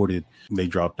reported they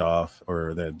dropped off,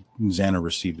 or that Xana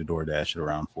received a DoorDash at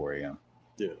around 4 a.m.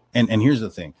 Yeah. And here's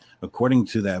the thing. According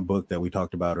to that book that we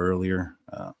talked about earlier,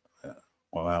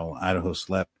 while Idaho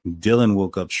slept, Dylan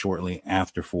woke up shortly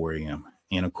after 4 a.m.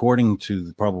 And according to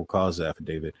the probable cause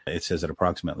affidavit, it says at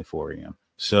approximately 4 a.m.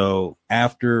 So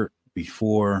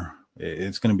before,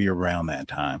 it's going to be around that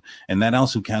time. And that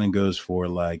also kind of goes for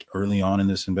like early on in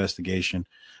this investigation.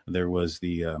 There was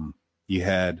you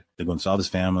had the Gonzalez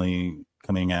family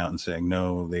coming out and saying,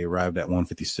 no, they arrived at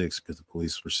 1:56 because the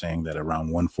police were saying that around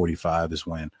 1:45 is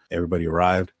when everybody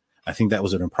arrived. I think that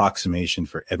was an approximation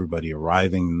for everybody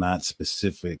arriving, not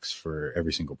specifics for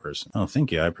every single person. Oh,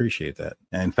 thank you. I appreciate that.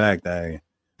 And in fact, I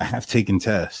have taken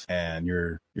tests, and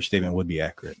your statement would be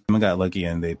accurate. Emma got lucky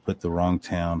and they put the wrong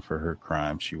town for her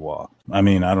crime. She walked. I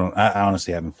mean, I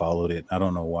honestly haven't followed it. I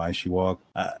don't know why she walked.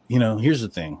 Here's the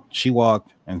thing. She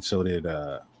walked, and so did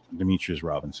Demetrius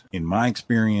Robinson. In my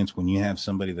experience, when you have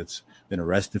somebody that's been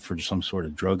arrested for some sort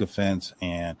of drug offense,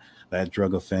 and that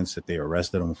drug offense that they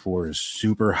arrested them for is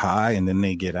super high, and then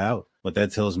they get out, what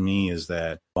that tells me is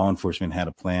that law enforcement had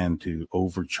a plan to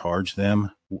overcharge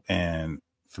them and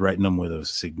threaten them with a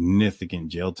significant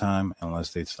jail time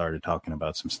unless they started talking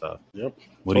about some stuff. Yep.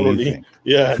 What do you think?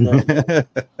 Yeah. No.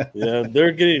 Yeah.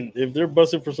 If they're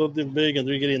busted for something big and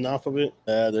they're getting off of it,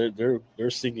 they're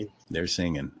singing. They're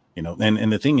singing,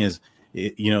 and the thing is,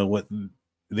 what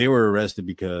they were arrested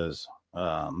because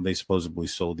they supposedly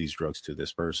sold these drugs to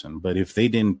this person. But if they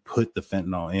didn't put the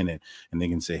fentanyl in it, and they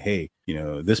can say, hey,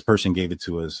 this person gave it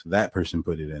to us, that person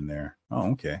put it in there.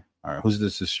 Oh, okay. All right. Who's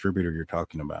this distributor you're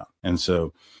talking about? And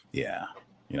so, yeah,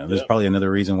 there's probably another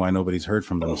reason why nobody's heard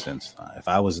from them since. If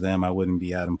I was them, I wouldn't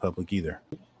be out in public either.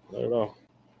 Not at all.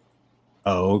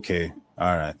 Oh, okay.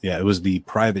 All right. Yeah, it was the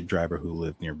private driver who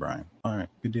lived near Bryan. All right.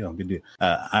 Good deal.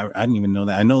 I didn't even know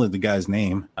that. I know the guy's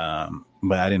name,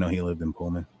 but I didn't know he lived in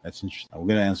Pullman. That's interesting. We're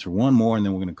going to answer one more, and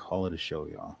then we're going to call it a show,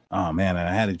 y'all. Oh, man. And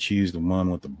I had to choose the one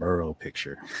with the Burrow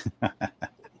picture.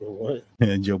 What?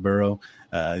 Joe Burrow.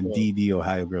 DD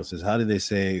Ohio girl says, how did they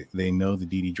say they know the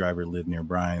DD driver lived near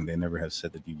Bryan? They never have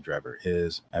said the DD driver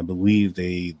is. I believe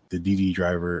the DD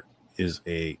driver is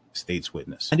a state's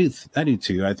witness. I do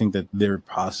too. I think that they're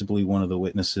possibly one of the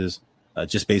witnesses,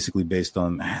 just basically based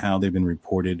on how they've been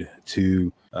reported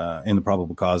to in the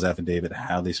probable cause affidavit,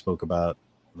 how they spoke about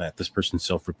that this person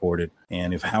self-reported,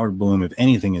 and if Howard Bloom, if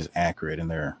anything, is accurate in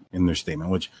their statement.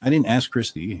 Which I didn't ask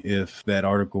Christy if that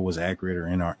article was accurate or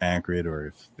inaccurate, or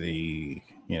if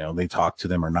they talked to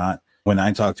them or not. When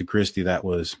I talked to Christy, that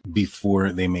was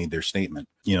before they made their statement.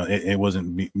 It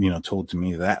wasn't told to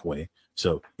me that way.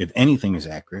 So if anything is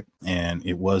accurate, and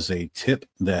it was a tip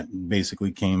that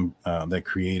basically came that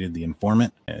created the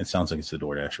informant, it sounds like it's the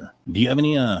DoorDasher. Do you have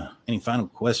any final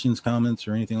questions, comments,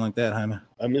 or anything like that, Jaime?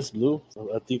 I miss Blue.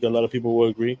 I think a lot of people will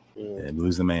agree. Yeah,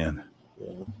 Blue's the man.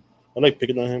 Yeah. I like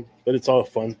picking on him, but it's all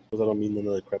fun because I don't mean none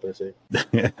of the crap I say.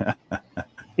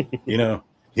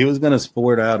 He was going to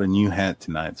sport out a new hat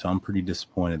tonight, so I'm pretty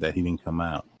disappointed that he didn't come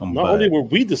out. Not only were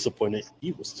we disappointed,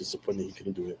 he was disappointed he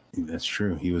couldn't do it. That's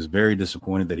true. He was very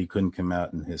disappointed that he couldn't come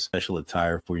out in his special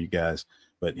attire for you guys.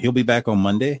 But he'll be back on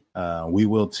Monday. We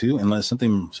will too, unless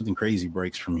something crazy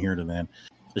breaks from here to then.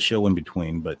 The show in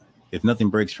between. But if nothing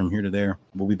breaks from here to there,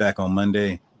 we'll be back on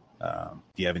Monday. If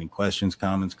you have any questions,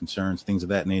 comments, concerns, things of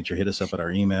that nature, hit us up at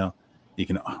our email. You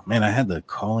can. Oh, man, I had the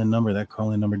call-in number. That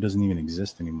call-in number doesn't even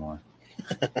exist anymore.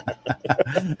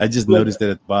 I just noticed it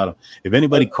at the bottom. If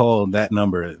anybody called that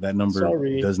number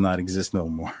does not exist no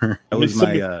more. That was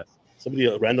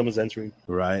somebody random is answering.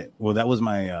 Right. Well, that was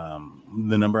my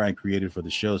the number I created for the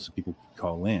show so people could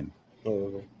call in. Oh,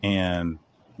 okay. And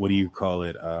what do you call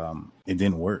it? It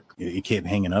didn't work. It kept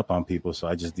hanging up on people, so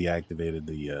I just deactivated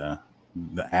the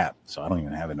app. So I don't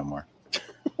even have it no more.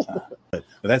 But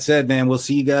that said, man, we'll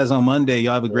see you guys on Monday.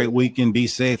 Y'all have a great weekend. Be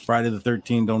safe. Friday the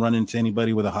 13th. Don't run into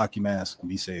anybody with a hockey mask.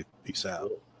 Be safe. Peace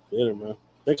out. Later, man.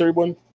 Thanks, everyone.